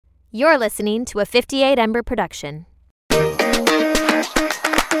You're listening to a 58 Ember production.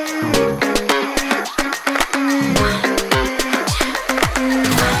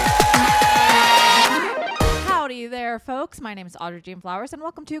 Howdy there, folks. My name is Audrey and Flowers, and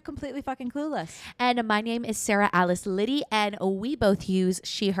welcome to Completely Fucking Clueless. And my name is Sarah Alice Liddy, and we both use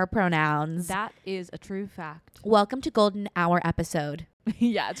she, her pronouns. That is a true fact. Welcome to Golden Hour episode.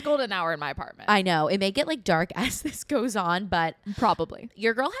 Yeah, it's golden hour in my apartment. I know. It may get like dark as this goes on, but Probably.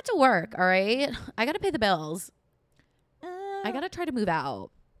 your girl had to work, all right? I got to pay the bills. I got to try to move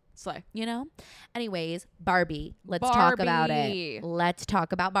out, Slay. you know? Anyways, Barbie. Let's talk about Barbie. it. Let's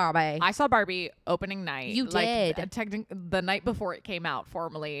talk about Barbie. I saw Barbie opening night. You did. The night before it came out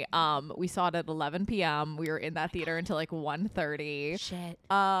formally. We saw it at 11 p.m. We were in that theater until like 1:30. Shit.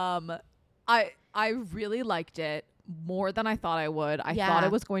 I really liked it more than I thought I would. I thought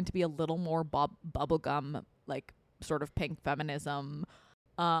it was going to be a little more bubblegum, like sort of pink feminism.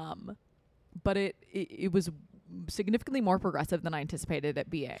 But it was significantly more progressive than I anticipated it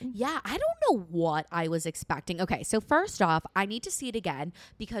being. Yeah, I don't know what I was expecting. Okay, so first off, I need to see it again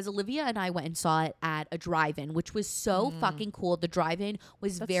because Olivia and I went and saw it at a drive-in, which was so fucking cool. The drive-in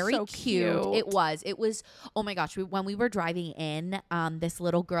was very so cute. It was, oh my gosh, when we were driving in, this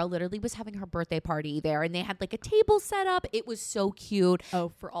little girl literally was having her birthday party there, and they had like a table set up. It was so cute.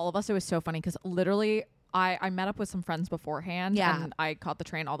 Oh, for all of us, it was so funny because literally I met up with some friends beforehand. Yeah. And I caught the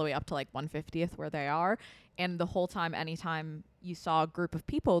train all the way up to like 150th where they are. And the whole time, anytime you saw a group of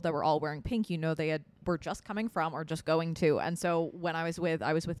people that were all wearing pink, you know, were just coming from or just going to. And so when I was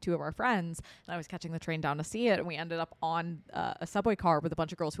with two of our friends and I was catching the train down to see it. And we ended up on a subway car with a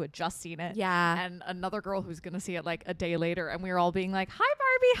bunch of girls who had just seen it. Yeah. And another girl who's going to see it like a day later. And we were all being like, hi,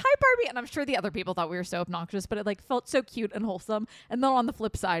 Barbie. And I'm sure the other people thought we were so obnoxious, but it like felt so cute and wholesome. And then on the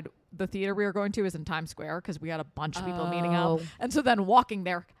flip side, the theater we were going to is in Times Square because we had a bunch of people meeting up. And so then walking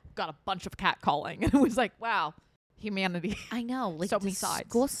there got a bunch of catcalling. And it was like, wow, humanity. I know, like so many sides.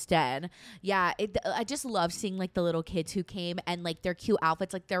 Disgusting. Yeah, I just love seeing like the little kids who came and like their cute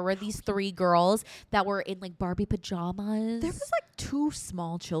outfits. Like there were these three girls that were in like Barbie pajamas. There was like two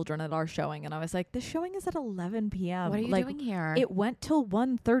small children at our showing, and I was like, the showing is at 11 p.m. What are you doing here? It went till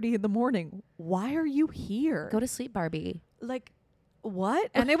 1:30 in the morning. Why are you here? Go to sleep, Barbie. Like, what?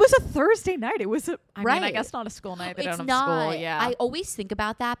 And it was a Thursday night. It was I mean, I guess not a school night. They It's don't have not. school. Yeah. I always think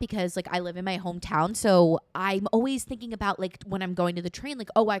about that because like I live in my hometown, so I'm always thinking about like when I'm going to the train, like,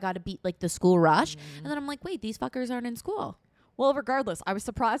 oh, I got to beat like the school rush, and then I'm like, wait, these fuckers aren't in school. Well, regardless, I was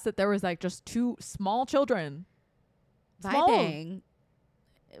surprised that there was like just two small children Vibing.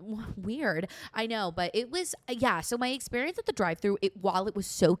 Weird. I know, but it was so my experience at the drive-thru, while it was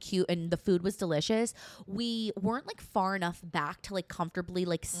so cute and the food was delicious, we weren't like far enough back to like comfortably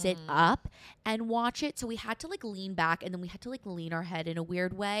like sit up and watch it, so we had to like lean back, and then we had to like lean our head in a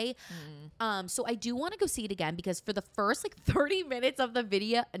weird way. So I do want to go see it again because for the first like 30 minutes of the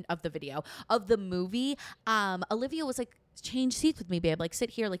movie, Olivia was like, change seats with me, babe, like sit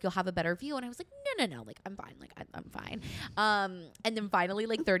here, like you'll have a better view. And I was like, no, like I'm fine, like I'm fine. And then finally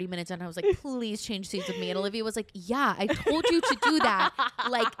like 30 minutes in, I was like, please change seats with me. And Olivia was like, yeah, I told you to do that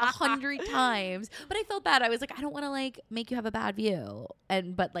like 100 times. But I felt bad. I was like, I don't want to like make you have a bad view.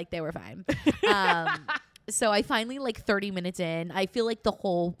 But like they were fine. So I finally, like 30 minutes in, I feel like the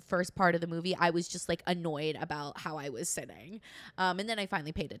whole first part of the movie, I was just like annoyed about how I was sitting. And then I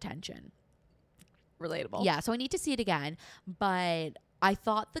finally paid attention. Relatable. Yeah, so I need to see it again, but I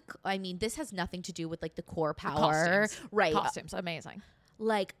thought this has nothing to do with like the core power. Right. Costumes, amazing.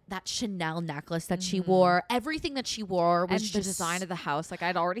 Like that Chanel necklace that she wore, everything that she wore was and the design of the house. Like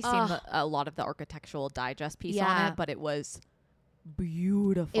I'd already seen a lot of the architectural digest piece on it, but it was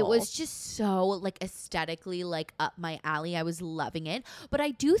beautiful. It was just so like aesthetically like up my alley. I was loving it. But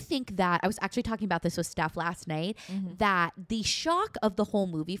I do think that I was actually talking about this with Steph last night, that the shock of the whole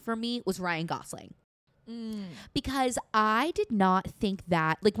movie for me was Ryan Gosling. Because I did not think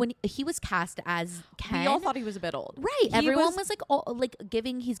that, like when he was cast as Ken, we all thought he was a bit old. Right. Everyone was like,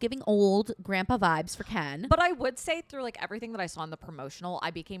 he's giving old grandpa vibes for Ken. But I would say through like everything that I saw in the promotional,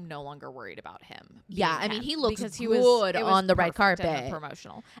 I became no longer worried about him. Yeah, I mean, he looks because good on the red carpet. In the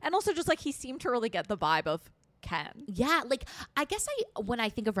promotional. And also just like he seemed to really get the vibe of Ken. Yeah, like I guess when I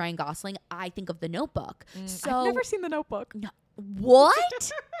think of Ryan Gosling, I think of The Notebook. So I've never seen The Notebook. No,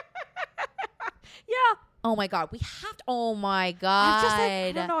 what? Yeah. Oh my God. We have to. Oh my God.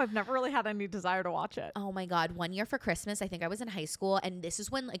 I don't know. I've never really had any desire to watch it. Oh my God. One year for Christmas, I think I was in high school, and this is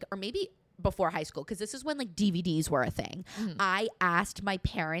when like, or maybe before high school, because this is when like DVDs were a thing. I asked my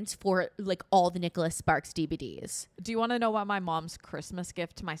parents for like all the Nicholas Sparks DVDs. Do you want to know what my mom's Christmas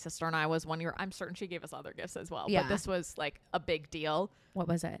gift to my sister and I was one year? I'm certain she gave us other gifts as well. Yeah. But this was like a big deal. What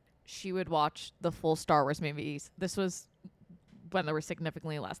was it? she would watch the full Star Wars movies. This was when there were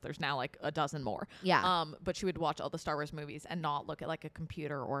significantly less. There's now like a dozen more. Yeah. But she would watch all the Star Wars movies and not look at like a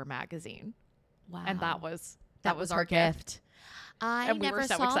computer or a magazine. Wow. And that was her our gift. I And we never were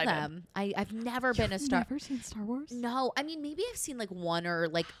so saw excited. them. I've never been a Star. Never seen Star Wars? No, I mean maybe I've seen like one or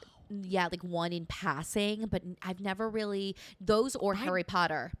like like one in passing, but I've never really those or Harry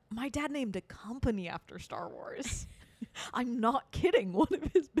Potter. My dad named a company after Star Wars. I'm not kidding. One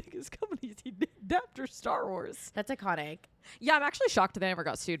of his biggest companies he named after Star Wars. That's iconic. Yeah, I'm actually shocked they never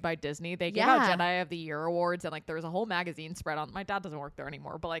got sued by Disney. They gave out Jedi of the Year awards, and like there was a whole magazine spread on. My dad doesn't work there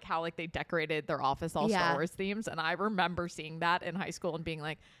anymore, but like how like they decorated their office all Star Wars themes, and I remember seeing that in high school and being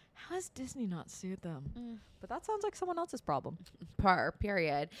like, how has Disney not sued them? But that sounds like someone else's problem.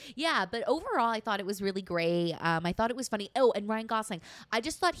 Period. Yeah, but overall, I thought it was really great. I thought it was funny. Oh, and Ryan Gosling. I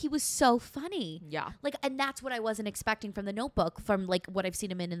just thought he was so funny. Yeah. Like, and that's what I wasn't expecting from The Notebook, from like what I've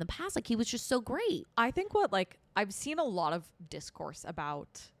seen him in the past. Like, he was just so great. I think what like I've seen a lot of discourse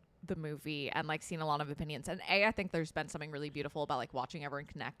about the movie and like seen a lot of opinions, and I think there's been something really beautiful about like watching everyone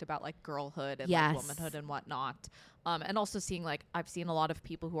connect about like girlhood and like womanhood and whatnot, and also seeing like I've seen a lot of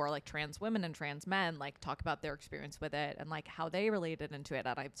people who are like trans women and trans men like talk about their experience with it and like how they related into it,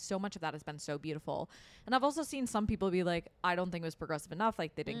 and I've so much of that has been so beautiful. And I've also seen some people be like, I don't think it was progressive enough,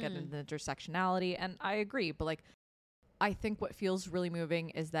 like they didn't get into the intersectionality, and I agree, but like I think what feels really moving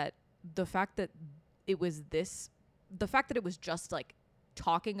is that the fact that it was just like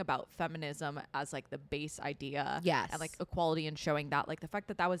talking about feminism as like the base idea, and like equality, and showing that like the fact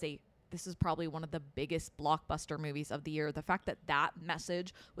that this is probably one of the biggest blockbuster movies of the year, the fact that that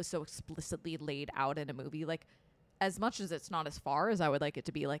message was so explicitly laid out in a movie, like as much as it's not as far as I would like it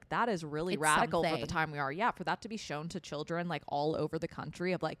to be, like that is really radical for the time we are. Yeah, for that to be shown to children like all over the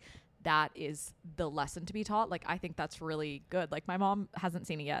country, of like that is the lesson to be taught. Like I think that's really good. Like my mom hasn't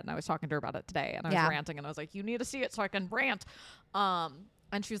seen it yet, and I was talking to her about it today, and I was ranting, and I was like, you need to see it so I can rant.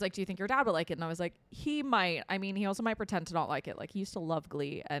 And she was like, do you think your dad would like it? And I was like, he might. I mean, he also might pretend to not like it. Like he used to love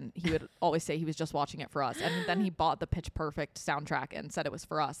Glee, and he would always say he was just watching it for us. And then he bought the Pitch Perfect soundtrack and said it was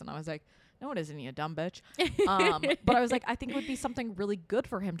for us. And I was like, no, it isn't, you dumb bitch. But I was like, I think it would be something really good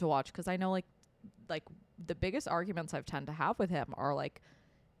for him to watch, because I know like the biggest arguments I've tend to have with him are like,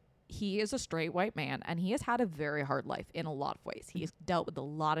 he is a straight white man and he has had a very hard life in a lot of ways. He's dealt with a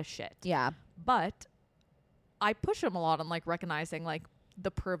lot of shit. Yeah. But I push him a lot on like recognizing like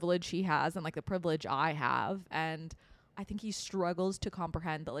the privilege he has and like the privilege I have. And I think he struggles to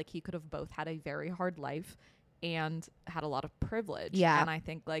comprehend that like he could have both had a very hard life and had a lot of privilege. Yeah. And I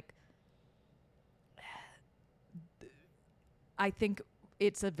think like,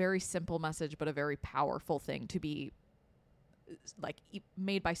 it's a very simple message, but a very powerful thing to be like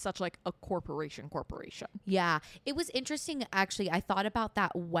made by such like a corporation. Yeah, it was interesting actually. I thought about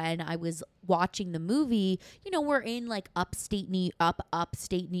that when I was watching the movie. You know, we're in like upstate New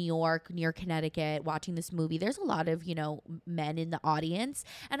York, near Connecticut, watching this movie. There's a lot of, you know, men in the audience,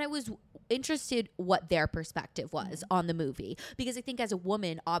 and I was interested what their perspective was on the movie, because I think as a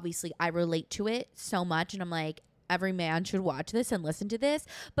woman, obviously I relate to it so much, and I'm like, every man should watch this and listen to this.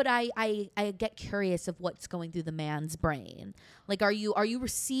 But I get curious of what's going through the man's brain. Like, are you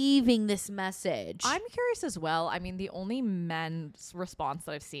receiving this message? I'm curious as well. I mean, the only men's response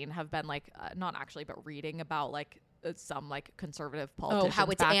that I've seen have been like, not actually, but reading about like some like conservative politicians. Oh, how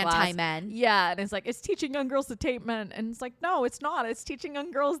it's backlash. anti-men. Yeah, and it's like, it's teaching young girls to tape men. And it's like, no, it's not. It's teaching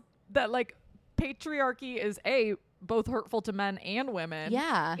young girls that like patriarchy is both hurtful to men and women.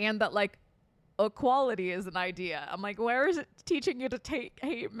 Yeah. And that like equality is an idea. I'm like, where is it teaching you to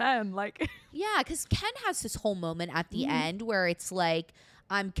hate men? Like, yeah, because Ken has this whole moment at the end where it's like,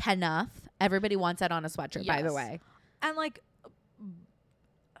 I'm Kenuff. Everybody wants that on a sweatshirt, by the way. And like,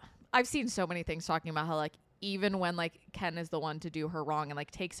 I've seen so many things talking about how like, even when like Ken is the one to do her wrong and like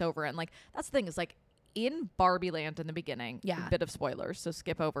takes over, and like that's the thing, is like in Barbie Land in the beginning, a bit of spoilers, so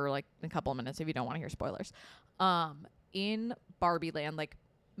skip over like a couple of minutes if you don't want to hear spoilers. In Barbie Land, like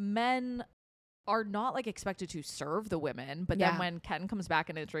men are not like expected to serve the women, but then when Ken comes back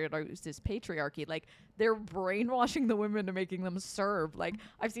and introduces patriarchy, like they're brainwashing the women to making them serve. Like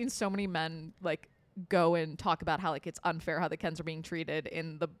I've seen so many men like go and talk about how like it's unfair how the Kens are being treated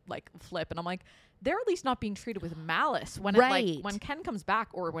in the like flip, and I'm like, they're at least not being treated with malice when it, like when Ken comes back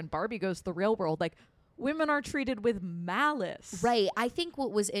or when Barbie goes to the real world, like women are treated with malice. Right. I think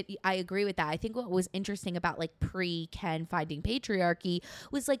I agree with that. I think what was interesting about like pre-Ken finding patriarchy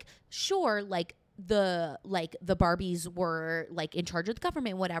was like, sure, like the Barbies were like in charge of the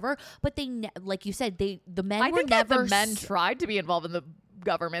government, whatever, but they like you said, the men were never. The men tried to be involved in the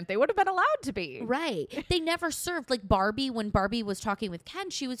government, they would have been allowed to be. Right. They never served. Like Barbie, when Barbie was talking with Ken,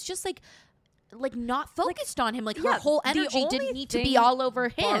 she was just like not focused on him. Like her whole energy didn't need to be all over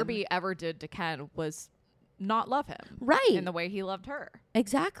him. Barbie ever did to Ken was not love him. Right. In the way he loved her.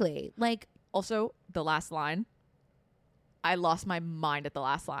 Exactly. Like, also, the last line. I lost my mind at the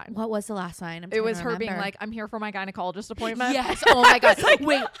last line. What was the last line? It was her being like, I'm here for my gynecologist appointment. Yes. Oh my God. Like,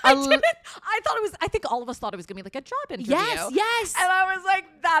 wait. I think all of us thought it was going to be like a job interview. Yes. And I was like,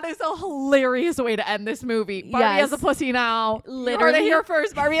 that is a hilarious way to end this movie. Barbie has a pussy now. Literally. You heard it here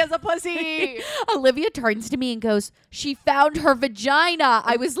first. Barbie has a pussy. Olivia turns to me and goes, she found her vagina.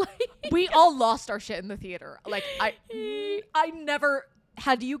 I was like, we all lost our shit in the theater. Like, I never...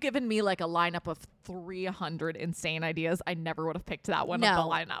 Had you given me like a lineup of 300 insane ideas, I never would have picked that one of the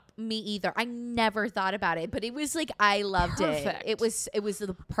lineup. Me either. I never thought about it, but it was like, I loved it. It was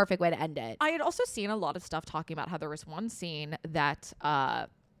the perfect way to end it. I had also seen a lot of stuff talking about how there was one scene that that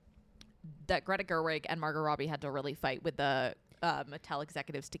Greta Gerwig and Margot Robbie had to really fight with the Mattel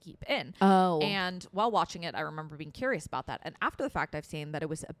executives to keep in. Oh. And while watching it, I remember being curious about that. And after the fact, I've seen that it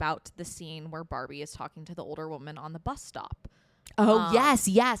was about the scene where Barbie is talking to the older woman on the bus stop. Oh,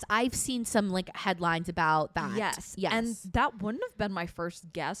 yes. I've seen some like headlines about that. Yes. And that wouldn't have been my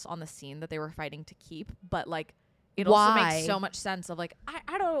first guess on the scene that they were fighting to keep, but like it also makes so much sense of like,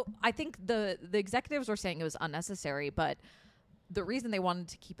 I think the executives were saying it was unnecessary, but the reason they wanted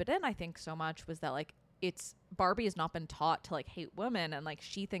to keep it in, I think so much was that like Barbie has not been taught to like hate women, and like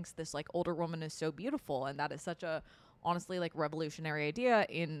she thinks this like older woman is so beautiful, and that is such a honestly like revolutionary idea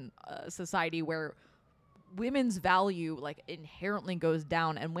in a society where women's value like inherently goes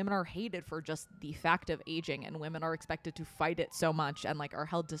down, and women are hated for just the fact of aging, and women are expected to fight it so much and like are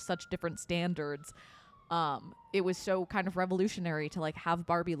held to such different standards. It was so kind of revolutionary to like have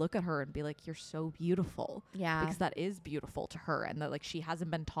Barbie look at her and be like, you're so beautiful. Yeah. Because that is beautiful to her, and that like she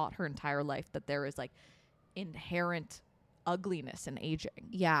hasn't been taught her entire life that there is like inherent ugliness in aging.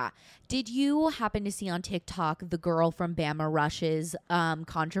 Yeah. Did you happen to see on TikTok the girl from Bama Rush's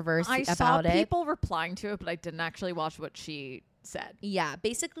controversy about it? I saw people replying to it, but I didn't actually watch what she said. Yeah.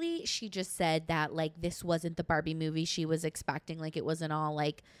 Basically, she just said that like this wasn't the Barbie movie she was expecting. Like it wasn't all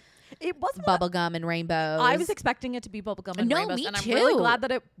like it wasn't bubblegum and rainbows. I was expecting it to be bubblegum and rainbows, me and too. I'm really glad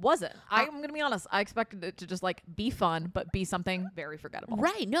that it wasn't. I'm going to be honest. I expected it to just like be fun, but be something very forgettable.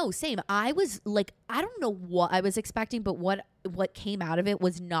 Right. No, same. I was like, I don't know what I was expecting, but what came out of it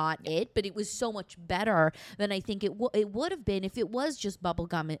was not it, but it was so much better than I think it would have been if it was just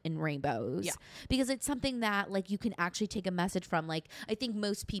bubblegum and rainbows. Yeah. Because it's something that like you can actually take a message from. Like I think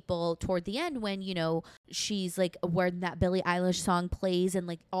most people toward the end when, you know, she's like where that Billie Eilish song plays and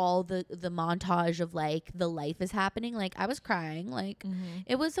like all the montage of like the life is happening, like I was crying, like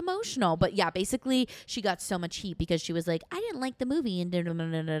it was emotional. But yeah, basically she got so much heat because she was like, I didn't like the movie and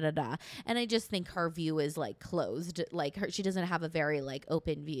and I just think her view is like closed. Like she doesn't have a very like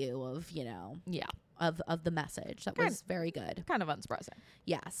open view of, you know, of the message. That was very good. Kind of unsurprising.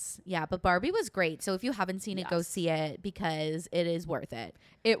 Yes. Yeah. But Barbie was great. So if you haven't seen it, go see it because it is worth it.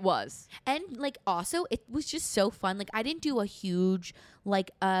 It was. And like also it was just so fun. Like I didn't do a huge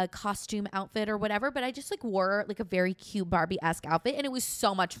like costume outfit or whatever, but I just like wore like a very cute Barbie-esque outfit and it was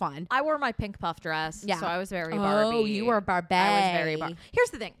so much fun. I wore my pink puff dress. Yeah. So I was very Barbie. Oh, you were Barbie. I was very Barbie.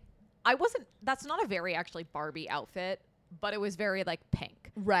 Here's the thing. That's not a very actually Barbie outfit, but it was very like pink.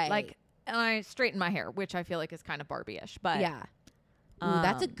 Right. Like, and I straightened my hair, which I feel like is kind of Barbie-ish, but yeah. Ooh,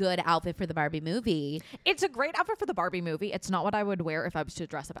 that's a good outfit for the Barbie movie. It's a great outfit for the Barbie movie. It's not what I would wear if I was to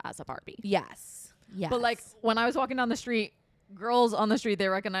dress up as a Barbie. Yes. Yes. But like when I was walking down the street, girls on the street, they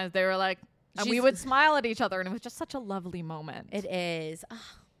recognized, they were like, and we would smile at each other, and it was just such a lovely moment. It is. Oh,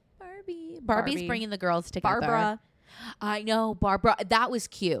 Barbie's bringing the girls together. Barbara. I know, Barbara. That was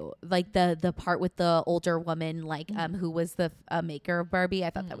cute. Like the part with the older woman, like who was the maker of Barbie. I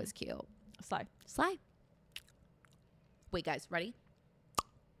thought that was cute. Sly. Wait, guys, ready?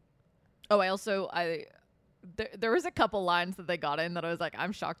 Oh, there was a couple lines that they got in that I was like,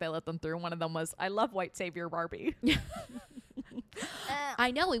 I'm shocked they let them through. One of them was, I love white savior Barbie.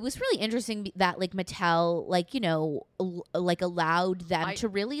 I know, it was really interesting that like Mattel, like, you know, like allowed them to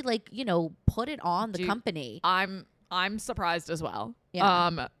really like, you know, put it on the company. I'm surprised as well.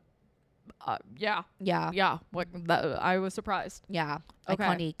 Yeah. Yeah. I was surprised. Yeah. Okay.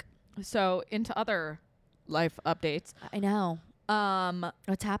 Iconic. So into other life updates. I know.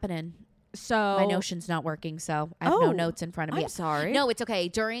 What's happening? So my Notion's not working, so I have no notes in front of me. I'm sorry. No, it's okay.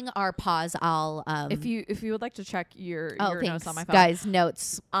 During our pause, I'll if you would like to check your notes on my phone. Guys,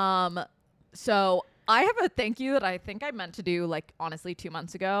 notes. So I have a thank you that I think I meant to do like honestly 2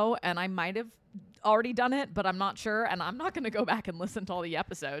 months ago, and I might have already done it, but I'm not sure, and I'm not going to go back and listen to all the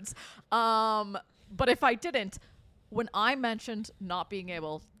episodes. But if I didn't, when I mentioned not being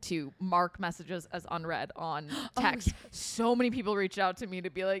able to mark messages as unread on text, so many people reached out to me to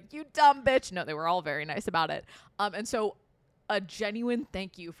be like, you dumb bitch. No, they were all very nice about it. And so a genuine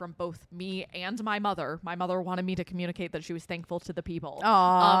thank you from both me and my mother. My mother wanted me to communicate that she was thankful to the people.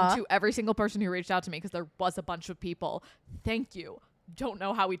 To every single person who reached out to me, because there was a bunch of people. Thank you. Don't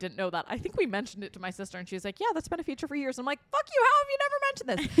know how we didn't know that. I think we mentioned it to my sister, and she was like, yeah, that's been a feature for years. I'm like, fuck you, how have you never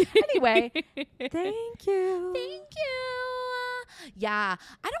mentioned this? Anyway, thank you. Thank you. Yeah,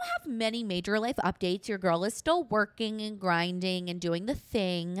 I don't have many major life updates. Your girl is still working and grinding and doing the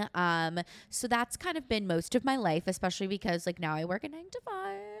thing. So that's kind of been most of my life, especially because like now I work a 9 to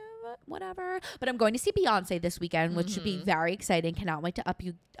 5. Whatever, but I'm going to see Beyonce this weekend, which should be very exciting. Cannot wait to I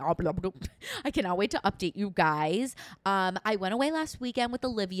cannot wait to update you guys. I went away last weekend with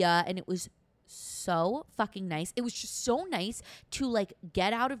Olivia, and it was so fucking nice. It was just so nice to like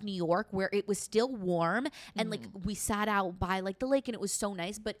get out of New York where it was still warm, and like we sat out by like the lake, and it was so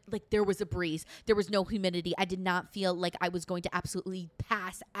nice, but like there was a breeze, there was no humidity. I did not feel like I was going to absolutely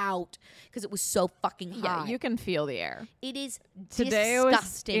pass out because it was so fucking hot. Yeah, you can feel the air. It is today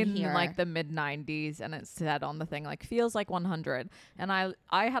disgusting. It was in here. like the mid 90s, and it said on the thing like feels like 100, and I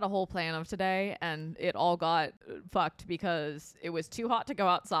had a whole plan of today, and it all got fucked because it was too hot to go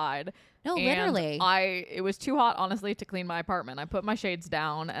outside. No, and literally. It was too hot, honestly, to clean my apartment. I put my shades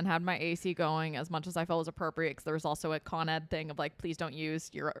down and had my AC going as much as I felt was appropriate, because there was also a Con Ed thing of like, please don't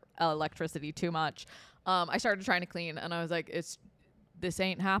use your electricity too much. I started trying to clean, and I was like, this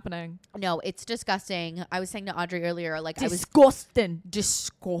ain't happening. No, it's disgusting. I was saying to Audrey earlier, like disgusting.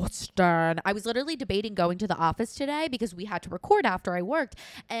 I was literally debating going to the office today because we had to record after I worked.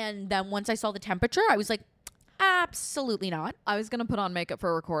 And then once I saw the temperature, I was like, absolutely not. I was gonna put on makeup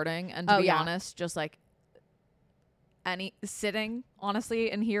for recording, and to be honest, just like sitting honestly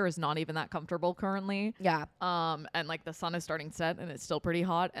in here is not even that comfortable currently. Yeah. And like the sun is starting to set, and it's still pretty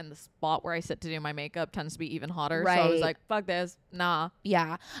hot, and the spot where I sit to do my makeup tends to be even hotter. Right. So I was like, fuck this, nah.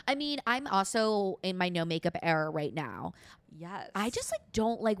 Yeah. I mean, I'm also in my no makeup era right now. Yes. I just like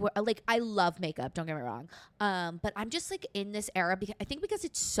don't like I love makeup, don't get me wrong. But I'm just like in this era because I think because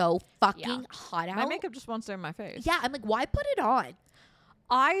it's so fucking hot out. My makeup just won't stay in my face. Yeah, I'm like, why put it on?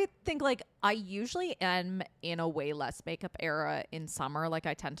 I think like I usually am in a way less makeup era in summer. Like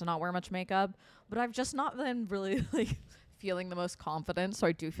I tend to not wear much makeup, but I've just not been really like feeling the most confident. So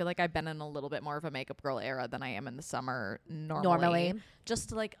I do feel like I've been in a little bit more of a makeup girl era than I am in the summer normally.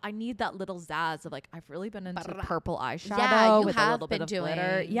 Just like I need that little zazz of like I've really been into purple eyeshadow with a little bit of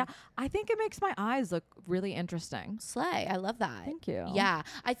glitter. Yeah, I think it makes my eyes look really interesting. Slay. I love that. Thank you. Yeah.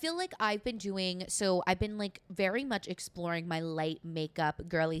 I feel like I've been like very much exploring my light makeup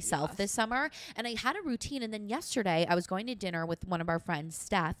girly self this summer. And I had a routine. And then yesterday I was going to dinner with one of our friends,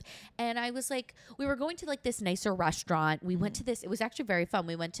 Steph. And I was like, we were going to like this nicer restaurant. We went to this, it was actually very fun.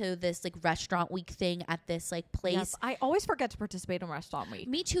 We went to this like restaurant week thing at this like place. Yes, I always forget to participate in restaurant week.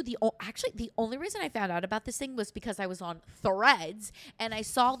 Me too. Actually, the only reason I found out about this thing was because I was on Threads and I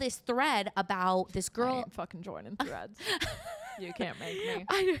saw this thread about this girl. I ain't fucking joining Threads. You can't make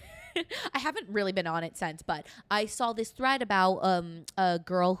me. I haven't really been on it since, but I saw this thread about a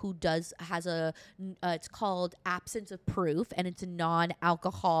girl who has it's called Absence of Proof, and it's a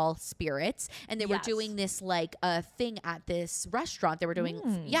non-alcohol spirits, and they were doing this like a thing at this restaurant. They were doing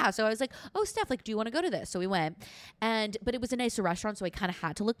so I was like, oh Steph, like, do you want to go to this? So we went, but it was a nicer restaurant, so I kind of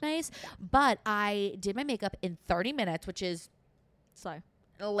had to look nice. But I did my makeup in 30 minutes, which is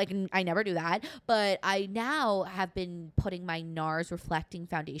like I never do that, but I now have been putting my NARS reflecting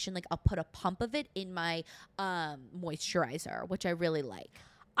foundation. Like I'll put a pump of it in my moisturizer, which I really like.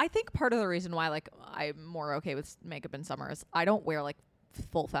 I think part of the reason why like I'm more okay with makeup in summer is I don't wear like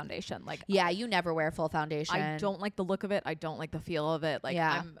full foundation. Like you never wear full foundation. I don't like the look of it. I don't like the feel of it. Like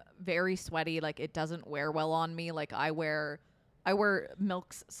I'm very sweaty. Like it doesn't wear well on me. Like I wear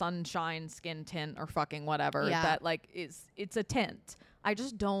Milk's Sunshine Skin Tint or fucking whatever that like it's a tint. I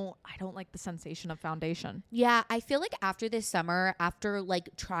don't like the sensation of foundation. Yeah, I feel like after this summer, after like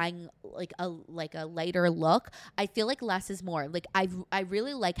trying like a lighter look, I feel like less is more. Like I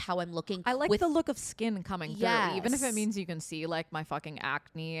really like how I'm looking. I like the look of skin coming through, even if it Yes. means you can see like my fucking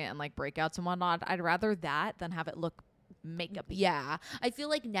acne and like breakouts and whatnot. I'd rather that than have it look makeup. Yeah, I feel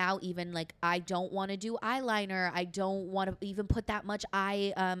like now even like I don't want to do eyeliner. I don't want to even put that much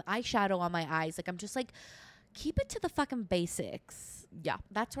eyeshadow on my eyes. Like I'm just like, keep it to the fucking basics. Yeah,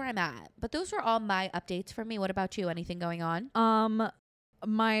 that's where I'm at. But those are all my updates for me. What about you? Anything going on?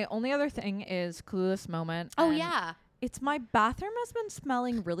 My only other thing is Clueless moment. Oh and yeah. It's my bathroom has been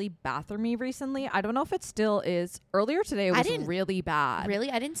smelling really bathroomy recently. I don't know if it still is. Earlier today it was really bad.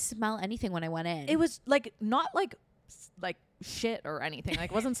 Really? I didn't smell anything when I went in. It was like not like shit or anything.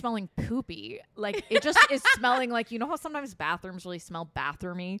 Like, it wasn't smelling poopy. Like, it just is smelling like, you know how sometimes bathrooms really smell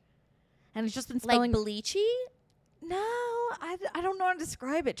bathroomy? And it's just been smelling like bleachy? No, I don't know how to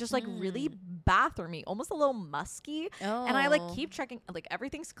describe it. Just like really bathroomy, almost a little musky. Oh. And I like keep checking, like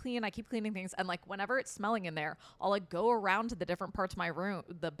everything's clean. I keep cleaning things. And like whenever it's smelling in there, I'll like go around to the different parts of my room,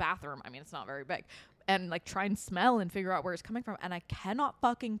 the bathroom. I mean, it's not very big. And like try and smell and figure out where it's coming from. And I cannot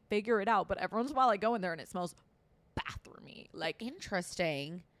fucking figure it out. But every once in a while I go in there and it smells bathroomy. Like,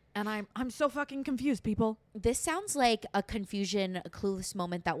 interesting. and I'm so fucking confused, people. This sounds like a confusion, a clueless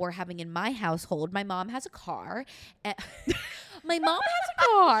moment that we're having in my household. My mom has a car. My mom has a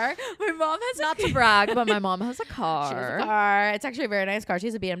car. My mom has Not to brag, but my mom has a car. She has a car. It's actually a very nice car. She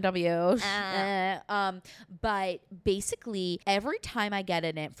has a BMW. But basically, every time I get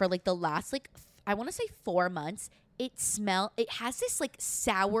in it for like the last I want to say 4 months, it has this like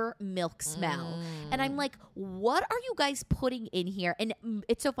sour milk smell. And I'm like, what are you guys putting in here? And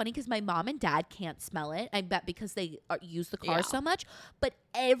it's so funny because my mom and dad can't smell it. I bet because they use the car so much. But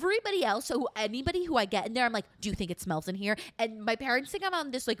everybody else, so anybody who I get in there, I'm like, do you think it smells in here? And my parents think I'm on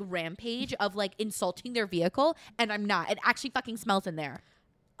this like rampage of like insulting their vehicle. And I'm not. It actually fucking smells in there.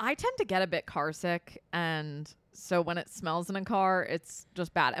 I tend to get a bit car sick. And so when it smells in a car, it's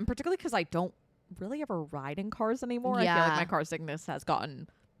just bad. And particularly because I don't really ever ride in cars anymore. I feel like my car sickness has gotten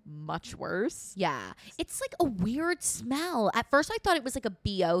much worse. Yeah. It's like a weird smell. At first I thought it was like a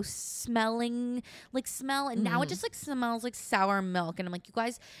BO smelling smell, and now it just like smells like sour milk. And I'm like, you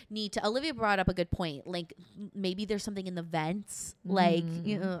guys need to, Olivia brought up a good point. Like maybe there's something in the vents. Like,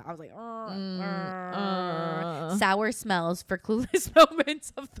 you know, I was like, sour smells for clueless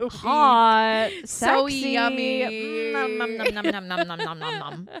moments of the Hot, week. So sexy. yummy. Nom, nom, nom, nom, nom, nom, nom, nom, nom,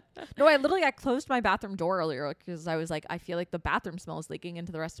 nom. No, I closed my bathroom door earlier because I was like, I feel like the bathroom smell is leaking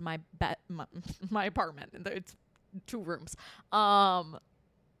into the rest of my my apartment. It's 2 rooms. So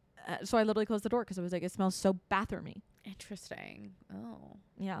I literally closed the door because I was like, it smells so bathroomy. Interesting. Oh.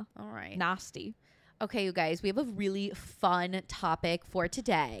 Yeah. All right. Nasty. Okay, you guys, we have a really fun topic for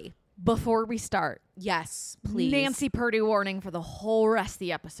today. Before we start, yes, please. Nancy Purdy warning for the whole rest of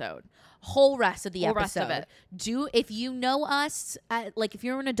the episode. Whole rest of the episode. Rest of it. If you know us, if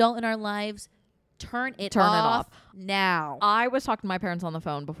you're an adult in our lives, turn it off now. I was talking to my parents on the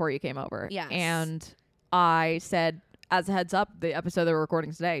phone before you came over. Yes. And I said, as a heads up, the episode that we're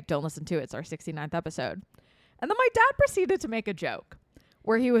recording today, don't listen to it. It's our 69th episode. And then my dad proceeded to make a joke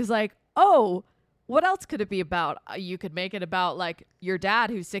where he was like, oh, what else could it be about? You could make it about like your dad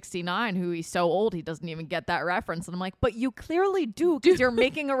who's 69, who he's so old he doesn't even get that reference. And I'm like, but you clearly do because you're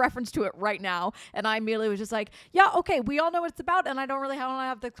making a reference to it right now. And I immediately was just like, yeah, okay, we all know what it's about. And I don't really want to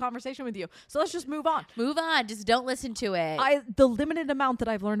have the conversation with you. So let's just move on. Move on. Just don't listen to it. The limited amount that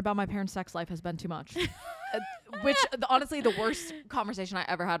I've learned about my parents' sex life has been too much. Which honestly, the worst conversation I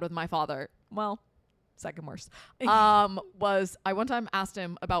ever had with my father, well, second worst, was I one time asked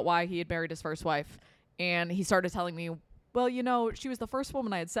him about why he had married his first wife, and he started telling me, well, you know, she was the first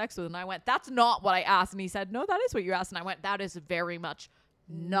woman I had sex with, and I went, that's not what I asked. And he said, no, that is what you asked. And I went, that is very much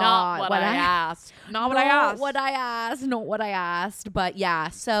not what I asked. Not what I asked. Not what I asked. But yeah,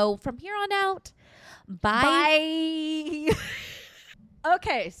 so from here on out, bye.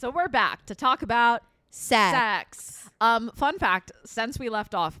 Okay, so we're back to talk about sex. Fun fact, since we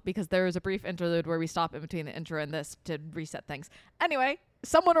left off, because there was a brief interlude where we stop in between the intro and this to reset things. Anyway,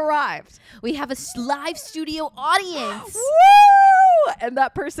 someone arrived. We have a live studio audience. Woo! And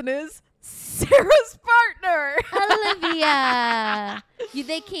that person is Sarah's partner. Olivia.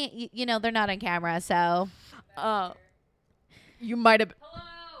 They can't, you know, they're not on camera, so. You might have.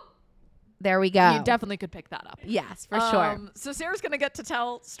 There we go. You definitely could pick that up. Yes, for sure. So Sarah's going to get to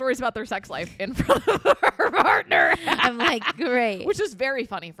tell stories about their sex life in front of her partner. I'm like, great. Which is very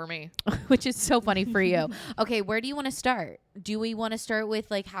funny for me. Which is so funny for you. Okay, where do you want to start? Do we want to start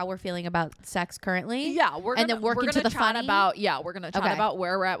with like how we're feeling about sex currently? Yeah, we're gonna into the funny about we're gonna chat about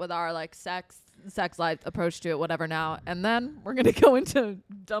where we're at with our like sex life approach to it, whatever now, and then we're gonna go into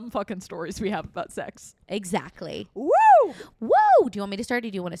dumb fucking stories we have about sex. Exactly. Woo! Woo! Do you want me to start or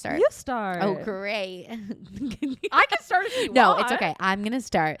do you want to start? You start. Oh, great. I can start if you No, want. it's okay. I'm gonna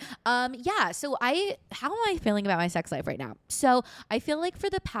start. Yeah. So how am I feeling about my sex life right now? So I feel like for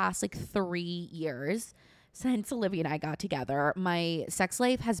the past like 3 years since Olivia and I got together, my sex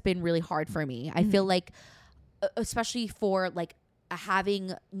life has been really hard for me. I feel like, especially for like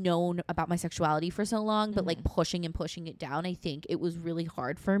having known about my sexuality for so long, but like pushing it down, I think it was really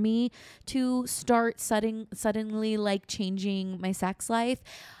hard for me to start suddenly like changing my sex life.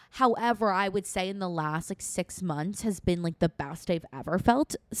 However, I would say in the last like 6 months has been like the best I've ever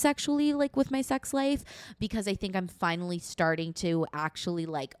felt sexually, like with my sex life, because I think I'm finally starting to actually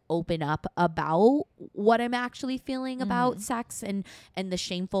like open up about what I'm actually feeling about sex and the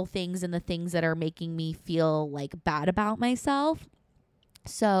shameful things and the things that are making me feel like bad about myself.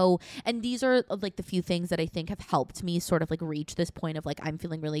 So, and these are like the few things that I think have helped me sort of like reach this point of like, I'm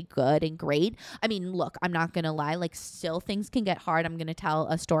feeling really good and great. I mean, look, I'm not going to lie, like still things can get hard. I'm going to tell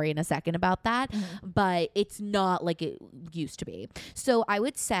a story in a second about that, but it's not like it used to be. So I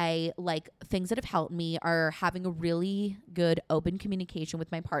would say like things that have helped me are having a really good open communication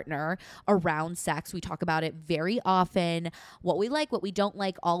with my partner around sex. We talk about it very often, what we like, what we don't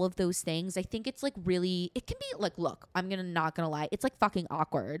like, all of those things. I think it's like really, it can be like, look, not gonna lie, it's like fucking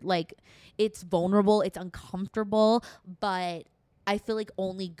awkward. Like it's vulnerable, it's uncomfortable, but I feel like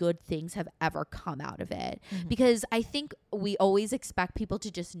only good things have ever come out of it, because I think we always expect people to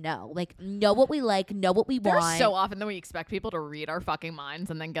just know what we like, know what we want. There's so often that we expect people to read our fucking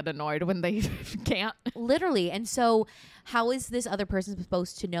minds and then get annoyed when they can't. Literally. And so how is this other person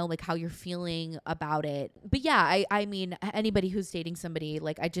supposed to know like how you're feeling about it? But yeah, I mean, anybody who's dating somebody,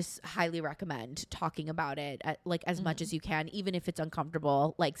 like I just highly recommend talking about it like as much as you can, even if it's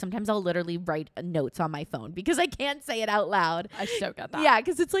uncomfortable. Like sometimes I'll literally write notes on my phone because I can't say it out loud. I so get that. Yeah,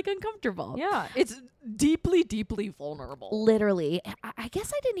 because it's like uncomfortable. Yeah, it's deeply, deeply vulnerable. Literally. I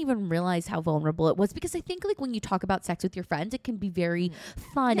guess I didn't even realize how vulnerable it was, because I think like when you talk about sex with your friends, it can be very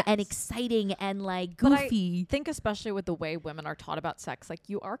fun and exciting and like goofy. But I think especially with the way women are taught about sex, like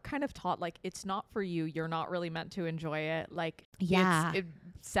you are kind of taught like it's not for you. You're not really meant to enjoy it. Like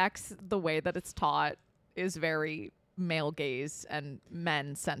sex, the way that it's taught is very male gaze and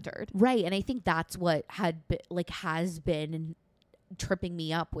men centered. Right. And I think that's what has been tripping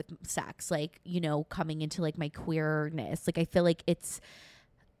me up with sex, like, you know, coming into like my queerness. Like I feel like it's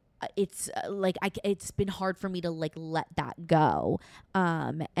been hard for me to like let that go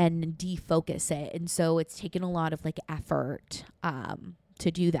and defocus it, and so it's taken a lot of like effort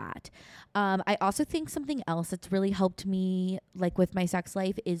to do that. I also think something else that's really helped me like with my sex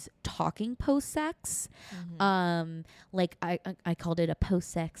life is talking post sex. Like I called it a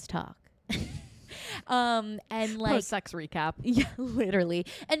post sex talk. And like post-sex recap. Yeah, literally.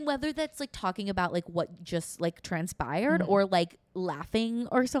 And whether that's like talking about like what just like transpired or like laughing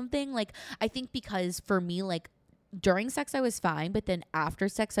or something, like I think because for me, like during sex I was fine, but then after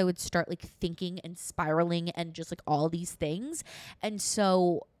sex I would start like thinking and spiraling and just like all these things. And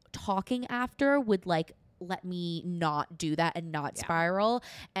so talking after would like let me not do that and not spiral,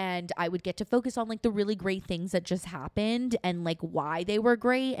 and I would get to focus on like the really great things that just happened and like why they were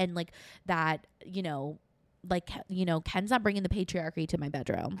great, and like that, you know, like, you know, Ken's not bringing the patriarchy to my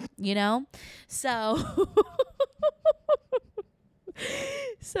bedroom, you know? So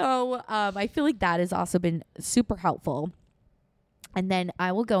I feel like that has also been super helpful. And then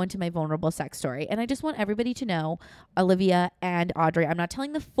I will go into my vulnerable sex story. And I just want everybody to know, Olivia and Audrey, I'm not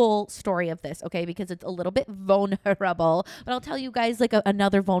telling the full story of this, okay? Because it's a little bit vulnerable. But I'll tell you guys like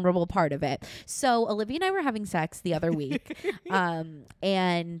another vulnerable part of it. So Olivia and I were having sex the other week.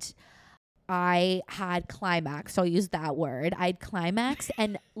 And I had climax, so I'll use that word. I had climax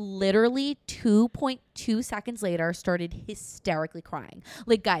and literally 2.2 seconds later started hysterically crying.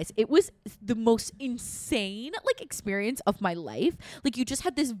 Like, guys, it was the most insane like experience of my life. Like, you just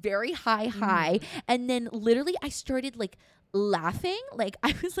had this very high and then literally I started like laughing. Like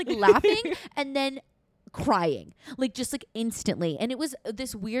I was like laughing and then crying, like just like instantly. And it was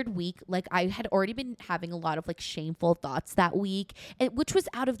this weird week. Like I had already been having a lot of like shameful thoughts that week, which was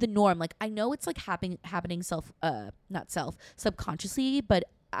out of the norm. Like I know it's like happening subconsciously, but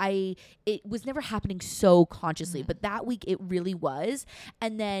it was never happening so consciously, but that week it really was.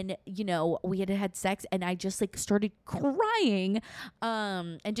 And then, you know, we had sex and I just like started crying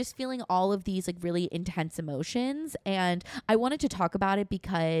and just feeling all of these like really intense emotions. And I wanted to talk about it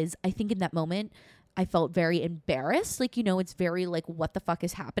because I think in that moment I felt very embarrassed. Like, you know, it's very like, what the fuck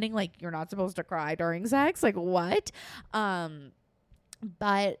is happening? Like, you're not supposed to cry during sex. Like, what?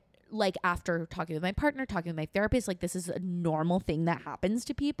 But like after talking with my partner, talking with my therapist, like this is a normal thing that happens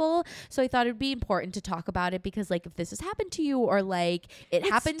to people. So I thought it'd be important to talk about it because like if this has happened to you or like it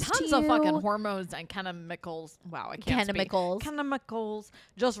happens to you. Tons of fucking hormones and chemicals. Wow, I can't chemicals. Chemicals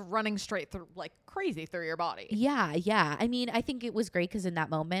just running straight through like crazy through your body. Yeah. I mean, I think it was great because in that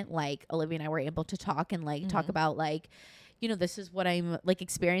moment, like Olivia and I were able to talk and like talk about like, you know, this is what I'm like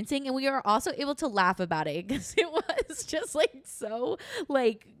experiencing. And we are also able to laugh about it because it was just like so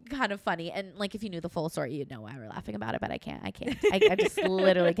like kind of funny. And like, if you knew the full story, you'd know why we're laughing about it, but I can't. I just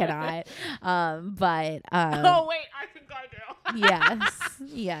literally cannot. Oh, wait, I think I do.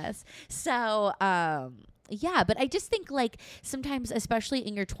 yes. So, yeah, but I just think like sometimes, especially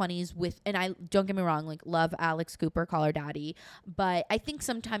in your 20s and I don't get me wrong, like love Alex Cooper, call her daddy. But I think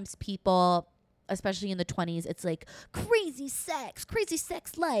sometimes people, especially in the 20s, it's like crazy sex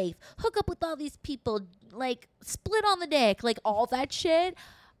life, hook up with all these people, like split on the dick, like all that shit.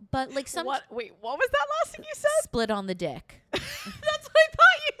 But like what was that last thing you said? Split on the dick. That's what I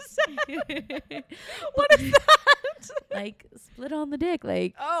thought you said. What is that? Like split on the dick,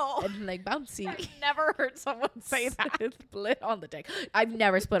 like and like bouncy. I've never heard someone say that. Split on the dick. I've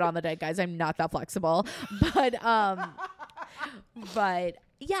never split on the dick, guys. I'm not that flexible. But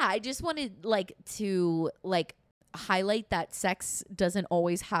yeah, I just wanted like to like highlight that sex doesn't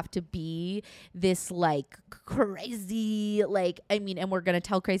always have to be this like crazy, like, I mean, and we're gonna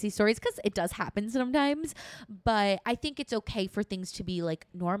tell crazy stories because it does happen sometimes, but I think it's okay for things to be like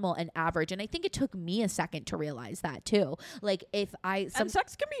normal and average. And I think it took me a second to realize that too. Like if and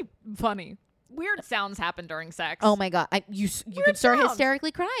sex can be funny. Weird sounds happen during sex. Oh my god, you can start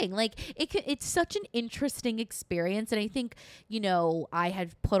hysterically crying. Like it's such an interesting experience. And I think, you know, I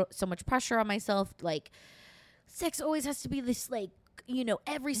had put so much pressure on myself, like sex always has to be this like, you know,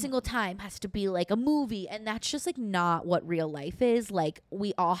 every single time has to be like a movie, and that's just like not what real life is. Like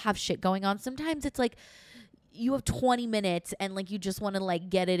we all have shit going on. Sometimes it's like you have 20 minutes and like you just want to like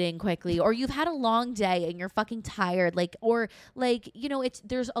get it in quickly, or you've had a long day and you're fucking tired, like, or like, you know,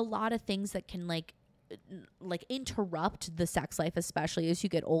 there's a lot of things that can like interrupt the sex life, especially as you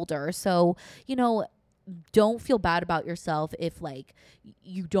get older. So, you know, don't feel bad about yourself if like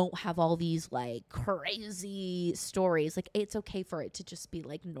you don't have all these like crazy stories. Like it's okay for it to just be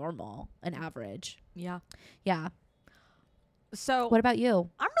like normal and average. Yeah. So what about you?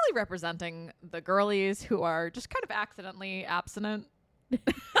 I'm really representing the girlies who are just kind of accidentally abstinent.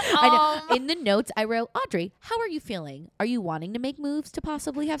 I know. In the notes I wrote, Audrey, how are you feeling? Are you wanting to make moves to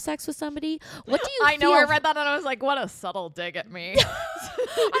possibly have sex with somebody? What do you I know, I read that and I was like, what a subtle dig at me.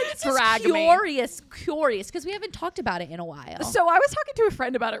 I'm just curious because we haven't talked about it in a while. So I was talking to a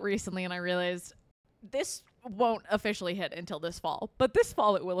friend about it recently and I realized this won't officially hit until this fall. But this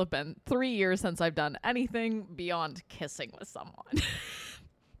fall it will have been 3 years since I've done anything beyond kissing with someone.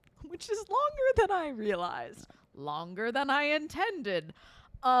 Which is longer than I realized. Longer than I intended.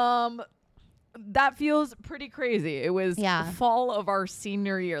 That feels pretty crazy. It was fall of our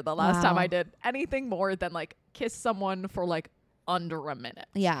senior year, the last time I did anything more than like kiss someone for like under a minute.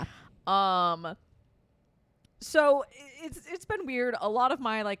 Yeah. So it's been weird. A lot of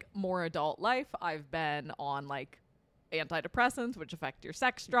my like more adult life, I've been on like antidepressants, which affect your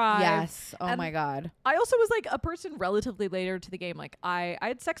sex drive. Yes. Oh my God. I also was like a person relatively later to the game. Like I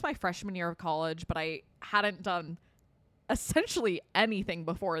had sex my freshman year of college, but I hadn't done essentially anything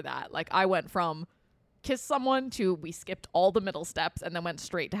before that. Like I went from kiss someone to we skipped all the middle steps and then went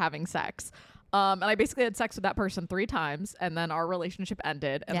straight to having sex. And I basically had sex with that person 3 times and then our relationship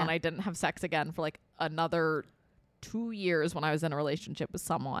ended. And then I didn't have sex again for like another 2 years when I was in a relationship with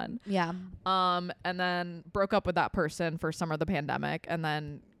someone. Yeah. And then broke up with that person for summer of the pandemic and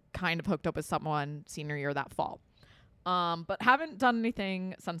then kind of hooked up with someone senior year that fall. But haven't done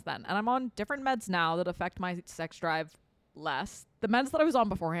anything since then. And I'm on different meds now that affect my sex drive less. The meds that I was on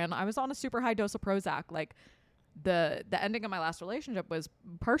beforehand, I was on a super high dose of Prozac. Like the ending of my last relationship was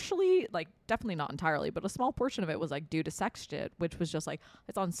partially, like definitely not entirely, but a small portion of it was like due to sex shit, which was just like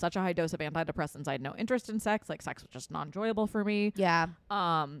it's on such a high dose of antidepressants. I had no interest in sex. Like sex was just not enjoyable for me. Yeah.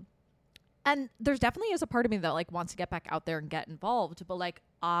 And there's definitely is a part of me that like wants to get back out there and get involved, but like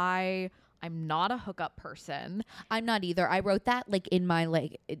I'm not a hookup person. I'm not either. I wrote that like in my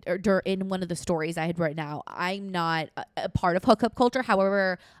like in one of the stories I had written out. I'm not a part of hookup culture.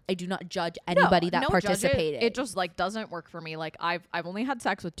 However, I do not judge anybody that participated. It just like doesn't work for me. Like I've only had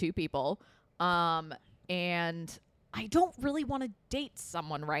sex with 2 people, and I don't really want to date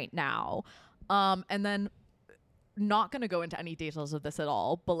someone right now. And then not going to go into any details of this at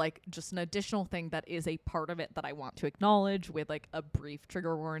all, but like just an additional thing that is a part of it that I want to acknowledge with like a brief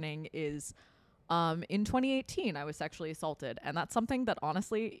trigger warning is in 2018 I was sexually assaulted, and that's something that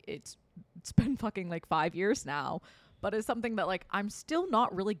honestly it's been fucking like 5 years now, but it's something that like I'm still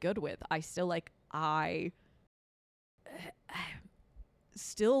not really good with. I still like have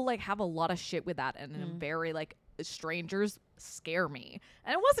a lot of shit with that, and I'm very like strangers scare me.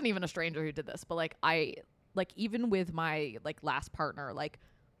 And it wasn't even a stranger who did this, but like even with my like last partner, like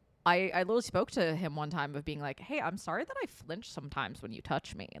I literally spoke to him one time of being like, hey, I'm sorry that I flinch sometimes when you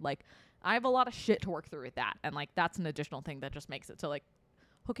touch me. Like, I have a lot of shit to work through with that. And like, that's an additional thing that just makes it so like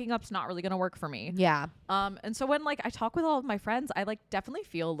hooking up's not really going to work for me. Yeah. And so when like I talk with all of my friends, I like definitely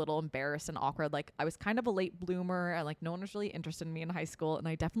feel a little embarrassed and awkward. Like, I was kind of a late bloomer and like no one was really interested in me in high school. And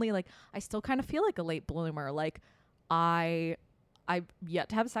I definitely like, I still kind of feel like a late bloomer. Like, I've yet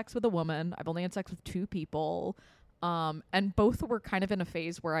to have sex with a woman. I've only had sex with 2 people. And both were kind of in a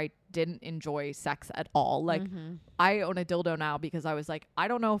phase where I didn't enjoy sex at all. Like, I own a dildo now because I was like, I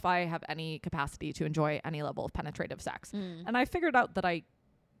don't know if I have any capacity to enjoy any level of penetrative sex. And I figured out that I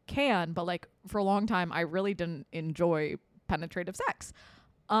can, but like for a long time, I really didn't enjoy penetrative sex.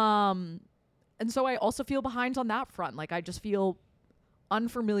 And so I also feel behind on that front. Like, I just feel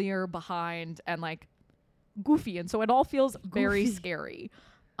unfamiliar, behind, and like goofy. And so it all feels very scary.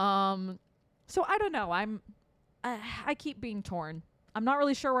 So I don't know. I keep being torn. I'm not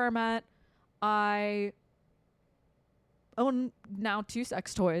really sure where I'm at. I own now 2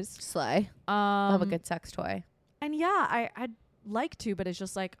 sex toys. Slay. Love a good sex toy. And yeah, I'd like to, but it's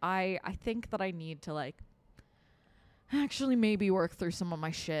just like, I think that I need to like actually maybe work through some of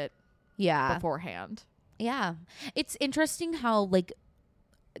my shit beforehand. Yeah. It's interesting how like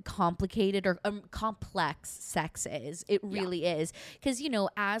complicated or complex sex is. It really is. Because, you know,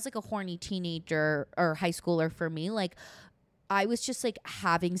 as like a horny teenager or high schooler for me, like I was just like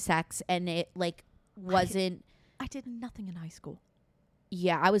having sex and it like wasn't. I did nothing in high school.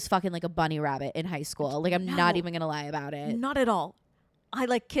 Yeah, I was fucking like a bunny rabbit in high school. Like, I'm not even gonna lie about it. Not at all. I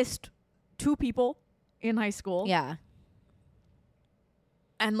like kissed 2 people in high school. Yeah.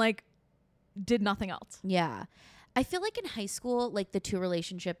 And like did nothing else. Yeah. I feel like in high school, like the 2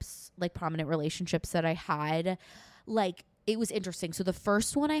 relationships, like prominent relationships that I had, like it was interesting. So the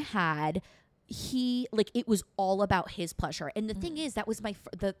first one I had, it was all about his pleasure. And the thing is, that was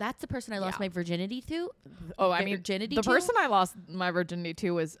that's the person I lost my virginity to. Oh, I mean, the person I lost my virginity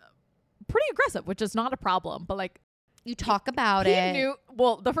to was pretty aggressive, which is not a problem. But like, you talk about he it. knew,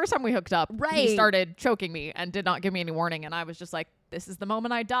 well, the first time we hooked up, right, he started choking me and did not give me any warning. And I was just like, this is the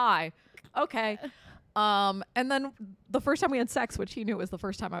moment I die. Okay. And then the first time we had sex, which he knew was the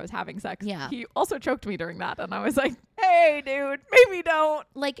first time I was having sex, he also choked me during that. And I was like, hey, dude, maybe don't.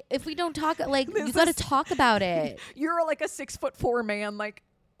 Like, if we don't talk, like, you got to talk about it. You're like a 6'4" man. Like,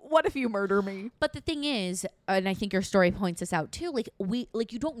 what if you murder me? But the thing is, and I think your story points this out too, like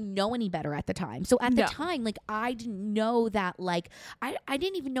you don't know any better at the time. So at the time, like I didn't know that, like I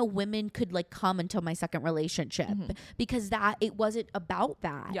didn't even know women could like come until my second relationship because it wasn't about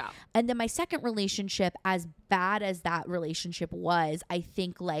that. Yeah. And then my second relationship, as bad as that relationship was, I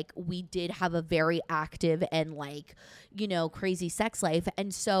think like we did have a very active and like, you know, crazy sex life.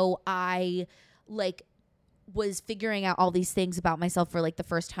 And so I like was figuring out all these things about myself for like the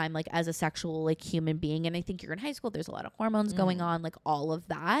first time, like as a sexual like human being. And I think you're in high school, there's a lot of hormones going on, like all of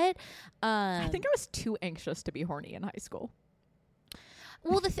that. I think I was too anxious to be horny in high school.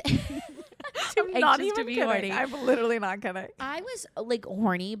 Well, I'm not even kidding. Horny. I'm literally not kidding. I was like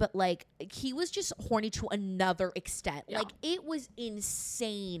horny, but like he was just horny to another extent. Yeah. Like it was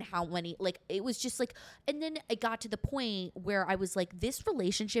insane how many, like it was just like, and then it got to the point where I was like, this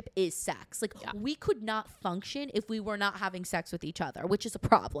relationship is sex. Like we could not function if we were not having sex with each other, which is a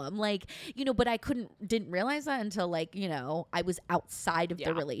problem. Like, you know, but I didn't realize that until like, you know, I was outside of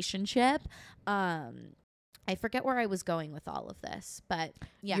the relationship. I forget where I was going with all of this, but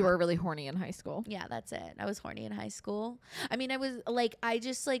yeah. You were really horny in high school. Yeah, that's it. I was horny in high school. I mean, I was like, I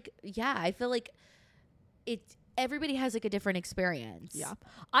just like, yeah, I feel like everybody has like a different experience. Yeah.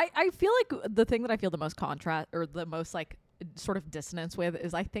 I feel like the thing that I feel the most contrast or the most like sort of dissonance with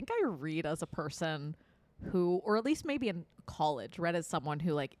is I think I read as a person who, or at least maybe in college, read as someone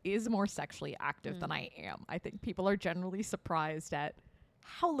who like is more sexually active than I am. I think people are generally surprised at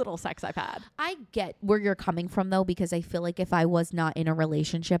how little sex I've had. I get where you're coming from though, because I feel like if I was not in a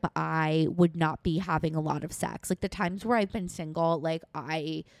relationship, I would not be having a lot of sex. Like the times where I've been single, like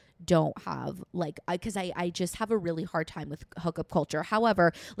I don't have like, because I just have a really hard time with hookup culture.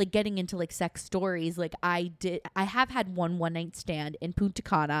 However, like getting into like sex stories, like I have had one night stand in Punta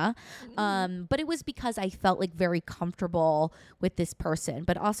Cana, but it was because I felt like very comfortable with this person,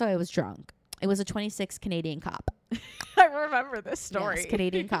 but also I was drunk. It was a 26 Canadian cop. I remember this story. Yes,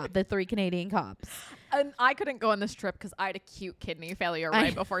 Canadian cop. The 3 Canadian cops. And I couldn't go on this trip because I had acute kidney failure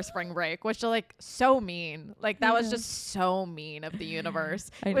right before spring break, which is like so mean. Like that was just so mean of the universe.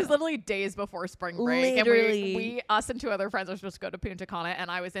 It was literally days before spring break. Literally. And us and 2 other friends were supposed to go to Punta Cana,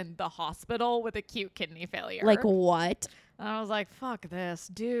 and I was in the hospital with acute kidney failure. Like what? And I was like, fuck this,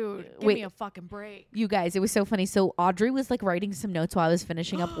 dude. Give Wait. me a fucking break. You guys, it was so funny. So Audrey was like writing some notes while I was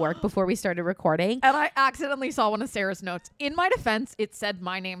finishing up work before we started recording. And I accidentally saw one of Sarah's notes. In my defense, it said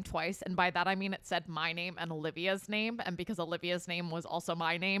my name twice. And by that, I mean it said my name and Olivia's name. And because Olivia's name was also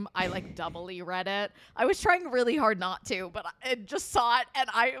my name, I like doubly read it. I was trying really hard not to, but I just saw it. And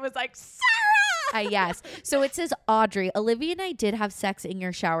I was like, Sarah! Yes. So it says, Audrey, Olivia and I did have sex in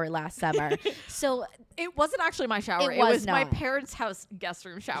your shower last summer. So It wasn't actually my shower. It It was was my not. parents' house guest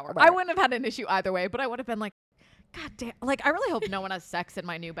room shower. Right. I wouldn't have had an issue either way, but I would have been like, God damn. Like, I really hope no one has sex in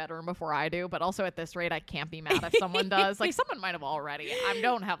my new bedroom before I do. But also at this rate, I can't be mad if someone does. Like, someone might have already. I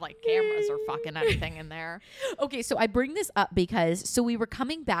don't have, like, cameras or fucking anything in there. Okay, so I bring this up because we were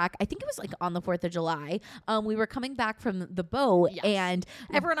coming back. I think it was like on the 4th of July. We were coming back from the boat, Yes. and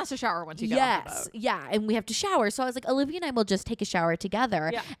Everyone has to shower once you get off the boat. yeah, and we have to shower. So I was like, Olivia and I will just take a shower together.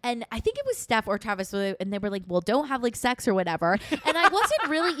 Yeah. And I think it was Steph or Travis, and they were like, well, don't have like sex or whatever. And I wasn't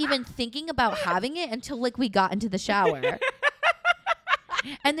really even thinking about having it until like we got into the shower.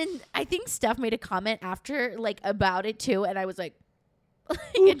 And then I think Steph made a comment after like about it too, and I was like,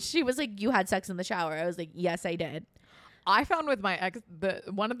 and she was like, you had sex in the shower. I was like, yes, I did. I found with my ex,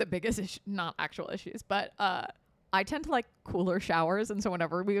 one of the biggest not actual issues, but I tend to like cooler showers. And so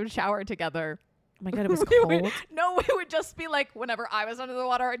whenever we would shower together, Oh my God, it was we cold. it would just be like whenever I was under the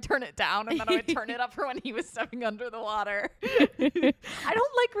water, I'd turn it down and then I would turn it up for when he was stepping under the water. I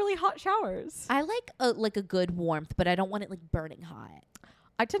don't like really hot showers. I like a good warmth, but I don't want it like burning hot.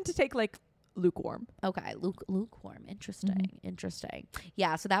 I tend to take like lukewarm. Okay, lukewarm. Interesting.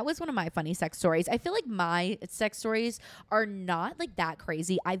 Yeah, so that was one of my funny sex stories. I feel like my sex stories are not like that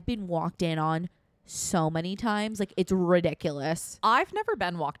crazy. I've been walked in on so many times, like it's ridiculous. I've never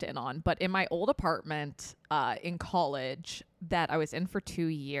been walked in on, but in my old apartment in college that I was in for 2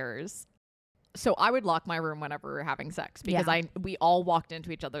 years, so I would lock my room whenever we were having sex because we all walked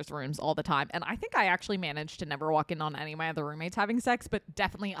into each other's rooms all the time. And I think I actually managed to never walk in on any of my other roommates having sex, but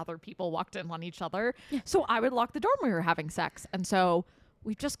definitely other people walked in on each other. Yeah. So I would lock the door when we were having sex. And so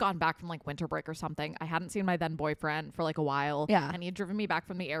we've just gone back from like winter break or something. I hadn't seen my then boyfriend for like a while. Yeah. And he had driven me back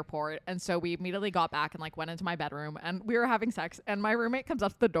from the airport. And so we immediately got back and like went into my bedroom and we were having sex. And my roommate comes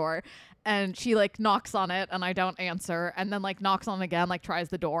up to the door and she like knocks on it and I don't answer. And then like knocks on it again, like tries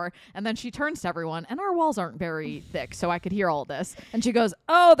the door. And then she turns to everyone and our walls aren't very thick. So I could hear all this. And she goes,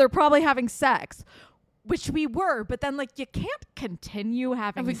 oh, they're probably having sex. Which we were, but then like you can't continue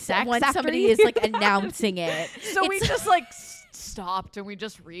having sex when after somebody you- is like announcing it. So we just like stopped and we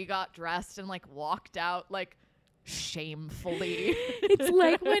just got dressed and like walked out like shamefully. It's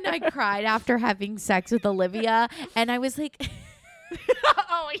like when I cried after having sex with Olivia and I was like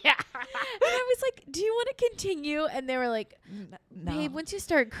Oh yeah. and I was like, do you want to continue? And they were like, No. babe, once you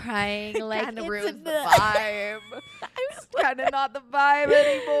start crying, like Kind of it's ruins the enough." vibe. It's kind of not the vibe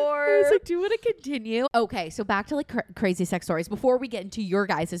anymore. I was like, do you want to continue? Okay, so back to like crazy sex stories before we get into your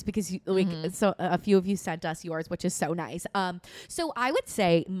guys's because you, like so a few of you sent us yours, which is so nice. So I would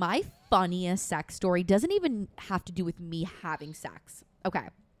say my funniest sex story doesn't even have to do with me having sex. Okay,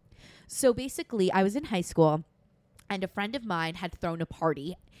 so basically I was in high school and a friend of mine had thrown a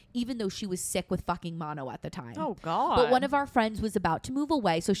party, even though she was sick with fucking mono at the time. Oh God. But one of our friends was about to move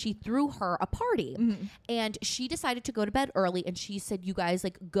away, so she threw her a party. And she decided to go to bed early, and she said, you guys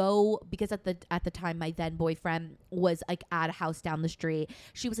like go, because at the time my then boyfriend was like at a house down the street.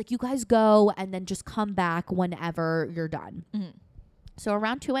 She was like, you guys go and then just come back whenever you're done. So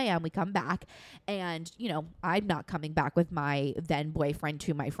around 2 a.m. we come back and, you know, I'm not coming back with my then boyfriend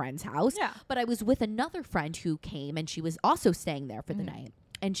to my friend's house. Yeah. But I was with another friend who came and she was also staying there for the night.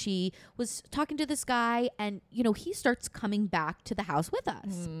 And she was talking to this guy and, you know, he starts coming back to the house with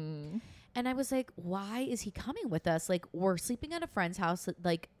us. And I was like, why is he coming with us? Like, we're sleeping at a friend's house.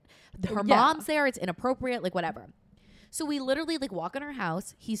 Like, her mom's there. It's inappropriate. Like, whatever. So we literally, like, walk in our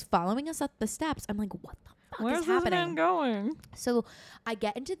house. He's following us up the steps. I'm like, what the fuck Where's is happening? this man going? So I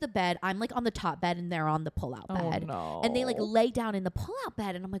get into the bed. I'm, like, on the top bed, and they're on the pull-out bed. No. And they, like, lay down in the pull-out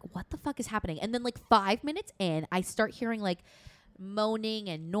bed. And I'm like, what the fuck is happening? And then, like, 5 minutes in, I start hearing, like, moaning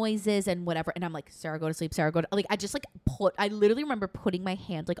and noises and whatever, and I'm like, Sarah, go to sleep. Sarah, go to, like, I just like I literally remember putting my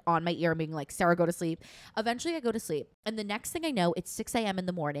hand like on my ear and being like, Sarah, go to sleep. Eventually I go to sleep, and the next thing I know, it's 6 a.m. in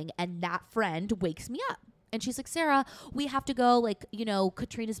the morning, and that friend wakes me up. And she's like, Sarah, we have to go. Like, you know,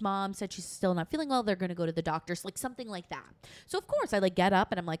 Katrina's mom said she's still not feeling well. They're going to go to the doctors, like something like that. So, of course, I like get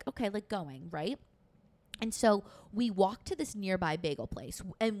up and I'm like, okay, like going, right? And so we walk to this nearby bagel place.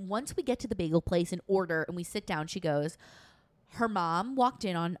 And once we get to the bagel place and order and we sit down, she goes, her mom walked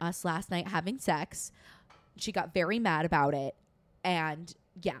in on us last night having sex. She got very mad about it. And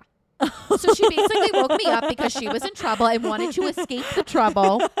yeah. So she basically woke me up because she was in trouble and wanted to escape the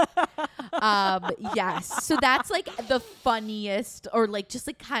trouble. Yes. So that's like the funniest or like just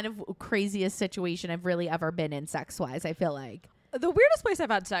like kind of craziest situation I've really ever been in sex wise, I feel like. The weirdest place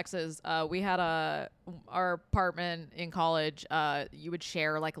I've had sex is we had our apartment in college. You would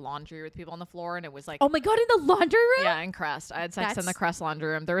share like laundry with people on the floor, and it was like, Oh my God, in the laundry room? yeah, in Crest. I had sex in the Crest laundry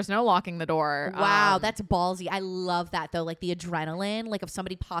room. There was no locking the door. Wow, that's ballsy. I love that though. Like the adrenaline, like of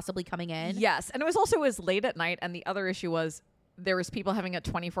somebody possibly coming in. Yes, and it was late at night, and the other issue was there was people having a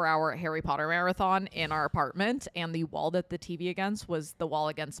 24-hour Harry Potter marathon in our apartment, and the wall that the TV against was the wall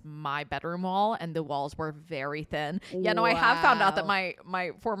against my bedroom wall, and the walls were very thin. Yeah, no, I have found out that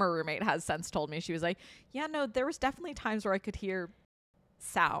my former roommate has since told me, she was like, yeah, no, there was definitely times where I could hear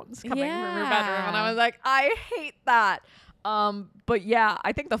sounds coming from your bedroom, and I was like, I hate that. But yeah,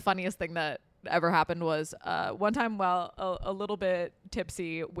 I think the funniest thing that ever happened was one time while a little bit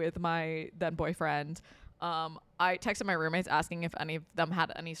tipsy with my then boyfriend, I texted my roommates asking if any of them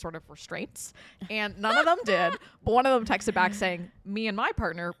had any sort of restraints, and none of them did. But one of them texted back saying, me and my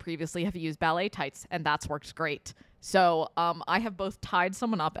partner previously have used ballet tights, and that's worked great. So I have both tied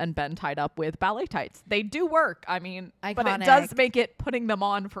someone up and been tied up with ballet tights. They do work. I mean, Iconic. But it does make it putting them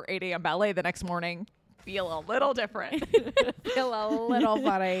on for 8 a.m. ballet the next morning feel a little different. Feel a little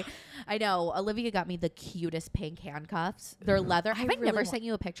funny. I know. Olivia got me the cutest pink handcuffs. They're leather. Have I really never sent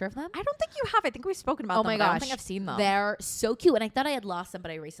you a picture of them? I don't think you have. I think we've spoken about Oh them. my But I don't gosh. think I've seen them. They're so cute. And I thought I had lost them, but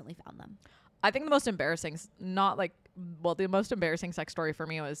I recently found them. I think the most embarrassing, the most embarrassing sex story for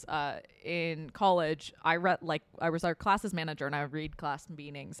me was in college. I was our class's manager, and I would read class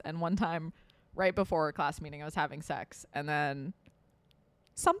meetings. And one time, right before a class meeting, I was having sex, and then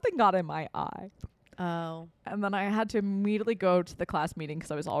something got in my eye. Oh. And then I had to immediately go to the class meeting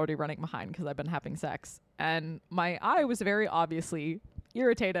because I was already running behind because I've been having sex. And my eye was very obviously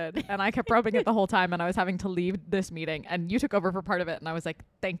irritated, and I kept rubbing it the whole time, and I was having to leave this meeting, and you took over for part of it, and I was like,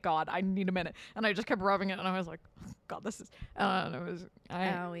 thank God, I need a minute. And I just kept rubbing it, and I was like, oh, God, this is, and it was,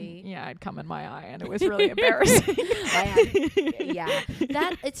 Owie. yeah, I'd come in my eye, and it was really embarrassing. Yeah.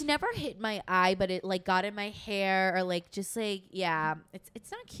 That, it's never hit my eye, but it like got in my hair or like just like, yeah, it's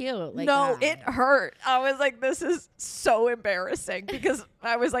not cute. Like No, that. it hurt. I was like, this is so embarrassing because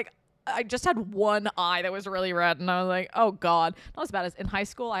I was like, I just had one eye that was really red, and I was like, oh God. Not as bad as in high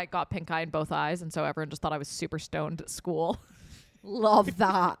school. I got pink eye in both eyes, and so everyone just thought I was super stoned at school. Love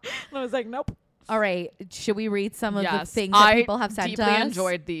that. And I was like, nope. All right. Should we read some of the things that I people have sent us? deeply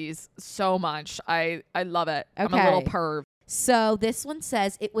enjoyed these so much. I love it. I'm a Okay. little perv. So this one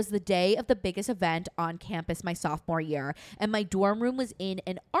says, it was the day of the biggest event on campus my sophomore year, and my dorm room was in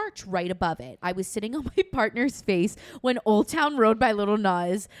an arch right above it. I was sitting on my partner's face when Old Town Road by Lil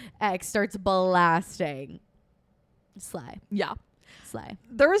Nas X starts blasting. Slay. Yeah. Slay.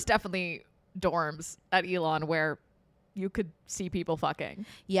 There is definitely dorms at Elon where you could see people fucking.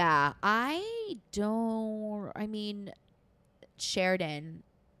 Yeah. Sheridan,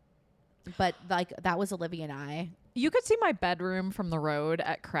 but like that was Olivia and I. You could see my bedroom from the road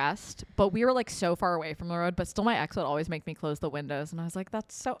at Crest, but we were like so far away from the road, but still my ex would always make me close the windows. And I was like,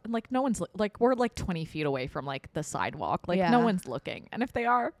 that's so, like, no one's, like, we're like 20 feet away from like the sidewalk. Like, Yeah. no one's looking. And if they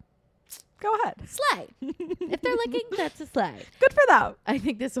are, go ahead. Slay. If they're looking, that's a slay. Good for them. I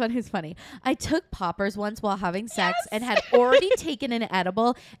think this one is funny. I took poppers once while having sex and had already taken an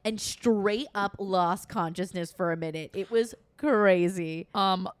edible and straight up lost consciousness for a minute. It was crazy.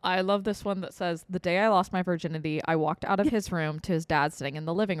 I love this one that says, the day I lost my virginity, I walked out of his room to his dad sitting in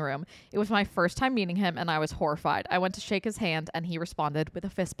the living room. It was my first time meeting him, and I was horrified. I went to shake his hand, and he responded with a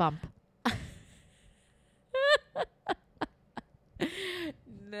fist bump.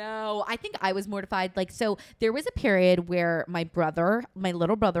 No, I think I was mortified. Like, so there was a period where my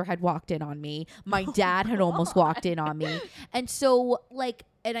little brother had walked in on me. My dad had almost walked in on me. And so like,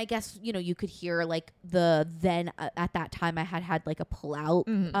 and I guess, you know, you could hear like at that time I had like a pull out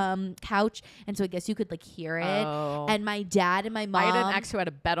couch. And so I guess you could like hear it. Oh. And my dad and my mom. I had an ex who had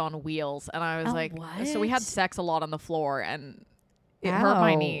a bed on wheels, and I was like, what? so we had sex a lot on the floor, and it hurt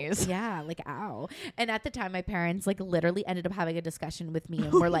my knees. Yeah, like ow. And at the time, my parents like literally ended up having a discussion with me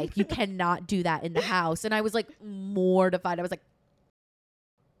and were like, you cannot do that in the house. And I was like mortified. I was like,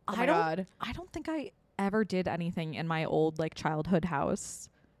 oh my God. I don't think I ever did anything in my old like childhood house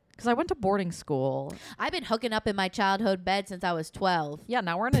because I went to boarding school. I've been hooking up in my childhood bed since I was 12. Yeah,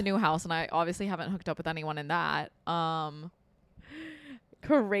 now we're in a new house, and I obviously haven't hooked up with anyone in that.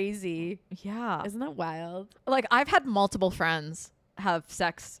 Crazy. Yeah. Isn't that wild? Like, I've had multiple friends have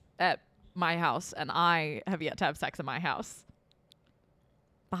sex at my house, and I have yet to have sex in my house.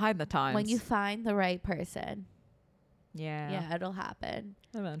 Behind the times. When you find the right person. Yeah, it'll happen.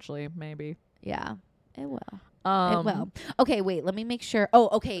 Eventually, maybe. Yeah, it will. It will. Okay, wait. Let me make sure. Oh,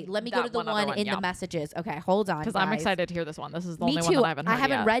 okay. Let me go to the one in the messages. Okay, hold on. Because I'm excited to hear this one. This is the Me only too. one that I haven't heard I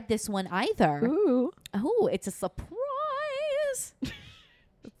haven't yet. read this one either. Ooh. Oh, it's a surprise.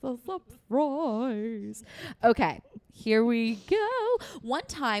 It's a surprise. Okay, here we go. One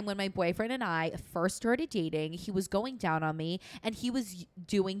time when my boyfriend and I first started dating, he was going down on me and he was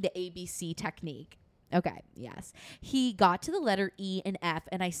doing the ABC technique. Okay, yes. He got to the letter E and F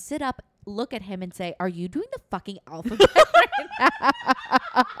and I sit up, look at him and say, "Are you doing the fucking alphabet right now?"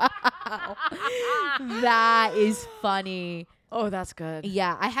 That is funny. Oh, that's good.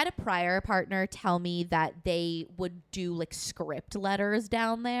 Yeah, I had a prior partner tell me that they would do like script letters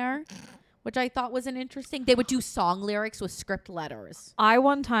down there, which I thought was an interesting. They would do song lyrics with script letters.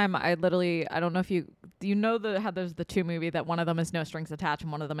 One time, I don't know if you know how there's the two movie that one of them is No Strings Attached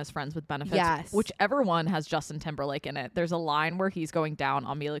and one of them is Friends with Benefits. Yes. Whichever one has Justin Timberlake in it. There's a line where he's going down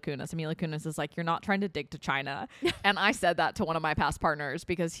on Mila Kunis. And Mila Kunis is like, "You're not trying to dig to China." And I said that to one of my past partners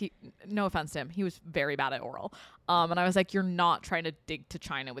because he, no offense to him, he was very bad at oral. And I was like, "You're not trying to dig to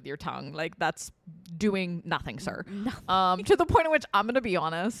China with your tongue. Like that's doing nothing, sir." To the point at which I'm going to be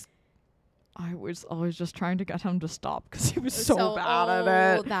honest. I was always just trying to get him to stop because he was so bad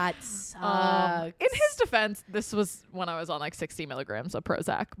at it. That sucks. In his defense, this was when I was on like 60 milligrams of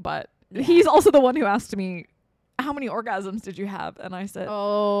Prozac, but he's also the one who asked me, "How many orgasms did you have?" And I said, I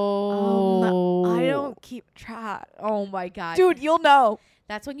don't keep track. Oh my God. Dude, you'll know.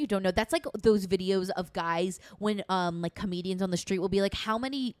 That's when you don't know. That's like those videos of guys when like comedians on the street will be like, "How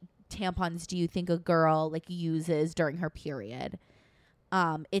many tampons do you think a girl like uses during her period?"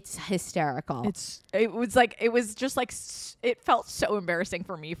 It's hysterical. It felt so embarrassing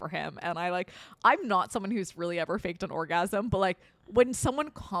for me for him. And I'm not someone who's really ever faked an orgasm, but like when someone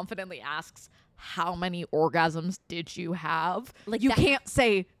confidently asks, "How many orgasms did you have?" Like you can't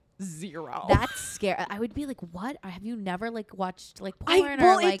say 0. That's scary. I would be like, "What? Have you never like watched like porn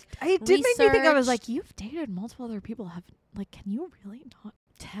it did make me think. I was like, "You've dated multiple other people. Can you really not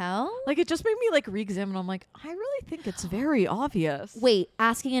tell?" Like it just made me like re-examine. I'm like, I really think it's very obvious. Wait,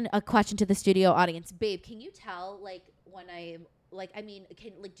 asking a question to the studio audience, babe, can you tell like when I like? I mean,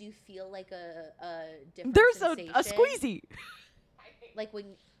 do you feel like a different? There's sensation? a squeezy. Like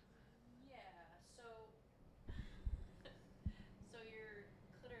when. So your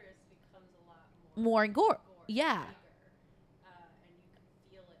clitoris becomes a lot more Gore. Yeah. bigger, and you can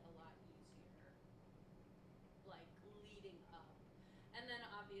feel it a lot easier, like leading up. And then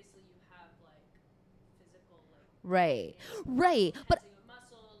obviously you have like physical, like Right. But tensing of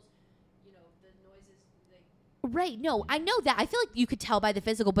muscles, you know, the noises. right. No, I know that. I feel like you could tell by the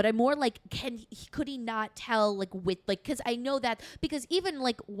physical, but I'm more like, could he not tell like with like, because I know that because even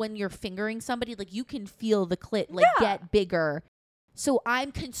like when you're fingering somebody, like you can feel the clit like get bigger. So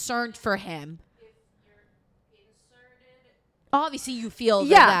I'm concerned for him. If you're inserted, Obviously, you feel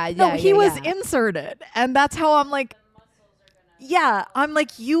He was inserted, and that's how I'm like. the muscles are gonna. I'm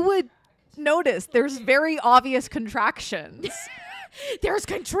like, you would notice there's very obvious contractions. There's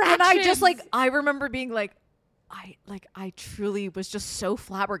contractions. And I remember being like, I truly was just so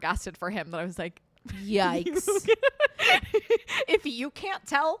flabbergasted for him that I was like, yikes. If you can't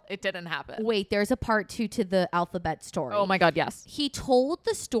tell, it didn't happen. Wait, there's a part 2 to the alphabet story. Oh my God, yes. He told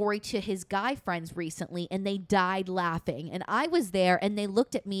the story to his guy friends recently and they died laughing. And I was there and they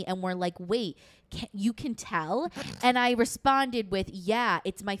looked at me and were like, "Wait, you can tell?" And I responded with, "Yeah,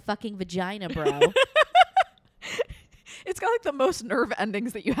 it's my fucking vagina, bro." It's got like the most nerve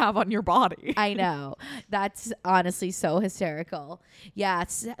endings that you have on your body. I know. That's honestly so hysterical. Yeah,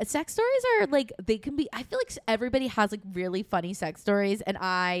 sex stories are like, they can be, I feel like everybody has like really funny sex stories and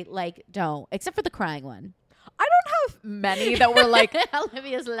I like don't, except for the crying one. I don't have many that were like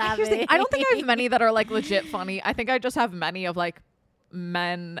Olivia's laughing. I don't think I have many that are like legit funny. I think I just have many of like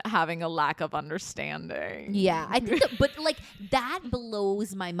men having a lack of understanding. Yeah, I think but like that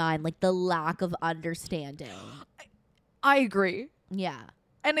blows my mind, like the lack of understanding. I agree. Yeah.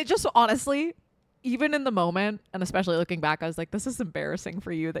 And it just honestly, even in the moment, and especially looking back, I was like, this is embarrassing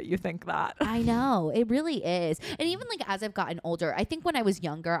for you that you think that. I know. It really is. And even like as I've gotten older, I think when I was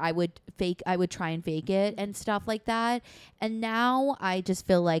younger, I would try and fake it and stuff like that. And now I just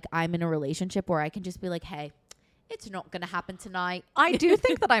feel like I'm in a relationship where I can just be like, "Hey, it's not going to happen tonight." I do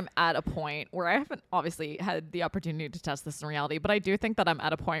think that I'm at a point where I haven't obviously had the opportunity to test this in reality, but I do think that I'm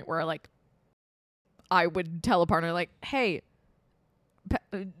at a point where like I would tell a partner like, "Hey,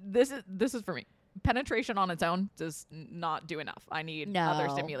 this is for me. Penetration on its own does not do enough. I need other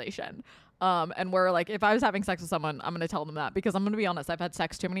stimulation." And where like if I was having sex with someone, I'm gonna tell them that, because I'm gonna be honest, I've had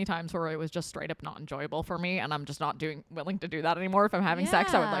sex too many times where it was just straight up not enjoyable for me, and I'm just not willing to do that anymore. If I'm having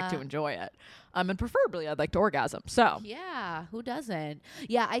sex, I would like to enjoy it. And preferably I'd like to orgasm. So yeah, who doesn't?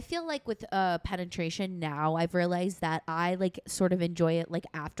 Yeah, I feel like with penetration now, I've realized that I like sort of enjoy it like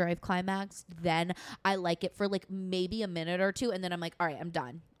after I've climaxed. Then I like it for like maybe a minute or two, and then I'm like, all right, I'm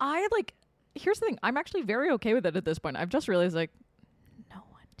done. Here's the thing, I'm actually very okay with it at this point. I've just realized like no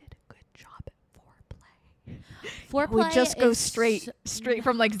one did a good job at foreplay. Foreplay we just go is straight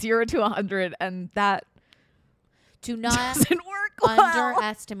from like 0 to 100, and that do not doesn't work well.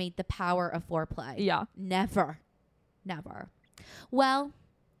 underestimate the power of foreplay. Yeah. Never. Well,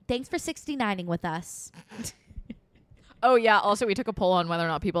 thanks for 69ing with us. Oh yeah, also we took a poll on whether or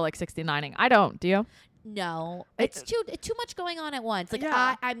not people like 69ing. I don't. Do you? No, it's too much going on at once. Like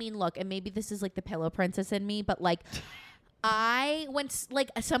I mean, look, and maybe this is like the pillow princess in me, but like when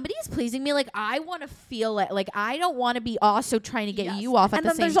like somebody is pleasing me, like I want to feel it. Like I don't want to be also trying to get you off at the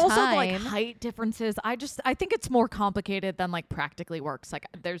same time. And then there's also like height differences. I think it's more complicated than like practically works. Like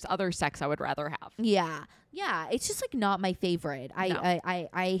there's other sex I would rather have. Yeah, it's just like not my favorite.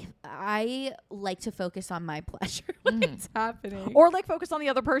 I like to focus on my pleasure when it's happening, or like focus on the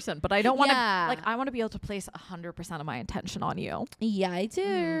other person. But I don't want to like I want to be able to place 100% of my attention on you. Yeah, I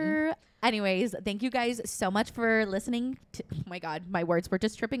do. Anyways, thank you guys so much for listening to, oh my God, my words were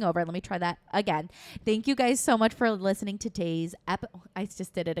just tripping over. Let me try that again. Thank you guys so much for listening to today's I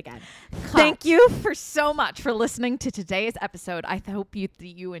just did it again. Thank you so much for listening to today's episode. I hope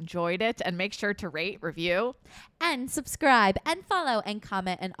you enjoyed it, and make sure to rate, review, and subscribe and follow and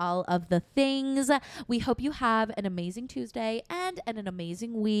comment and all of the things. We hope you have an amazing Tuesday and an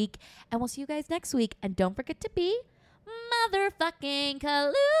amazing week, and we'll see you guys next week. And don't forget to be motherfucking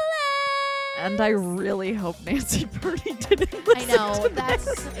clueless. And I really hope Nancy Purdy didn't listen. I know to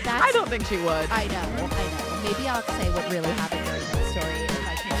that's. I don't think she would. I know. Maybe I'll say what really happened during that story if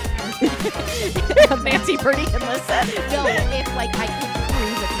I can. Nancy Purdy can listen. No, if like I can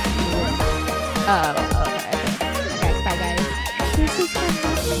prove it. Oh, okay. Okay, bye guys. This is fun.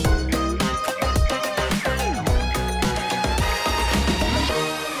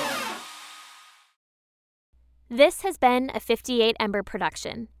 This has been a 58 Ember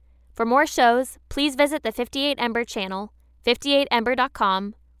production. For more shows, please visit the 58 Ember channel,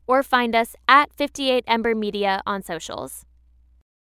 58ember.com, or find us at 58 Ember Media on socials.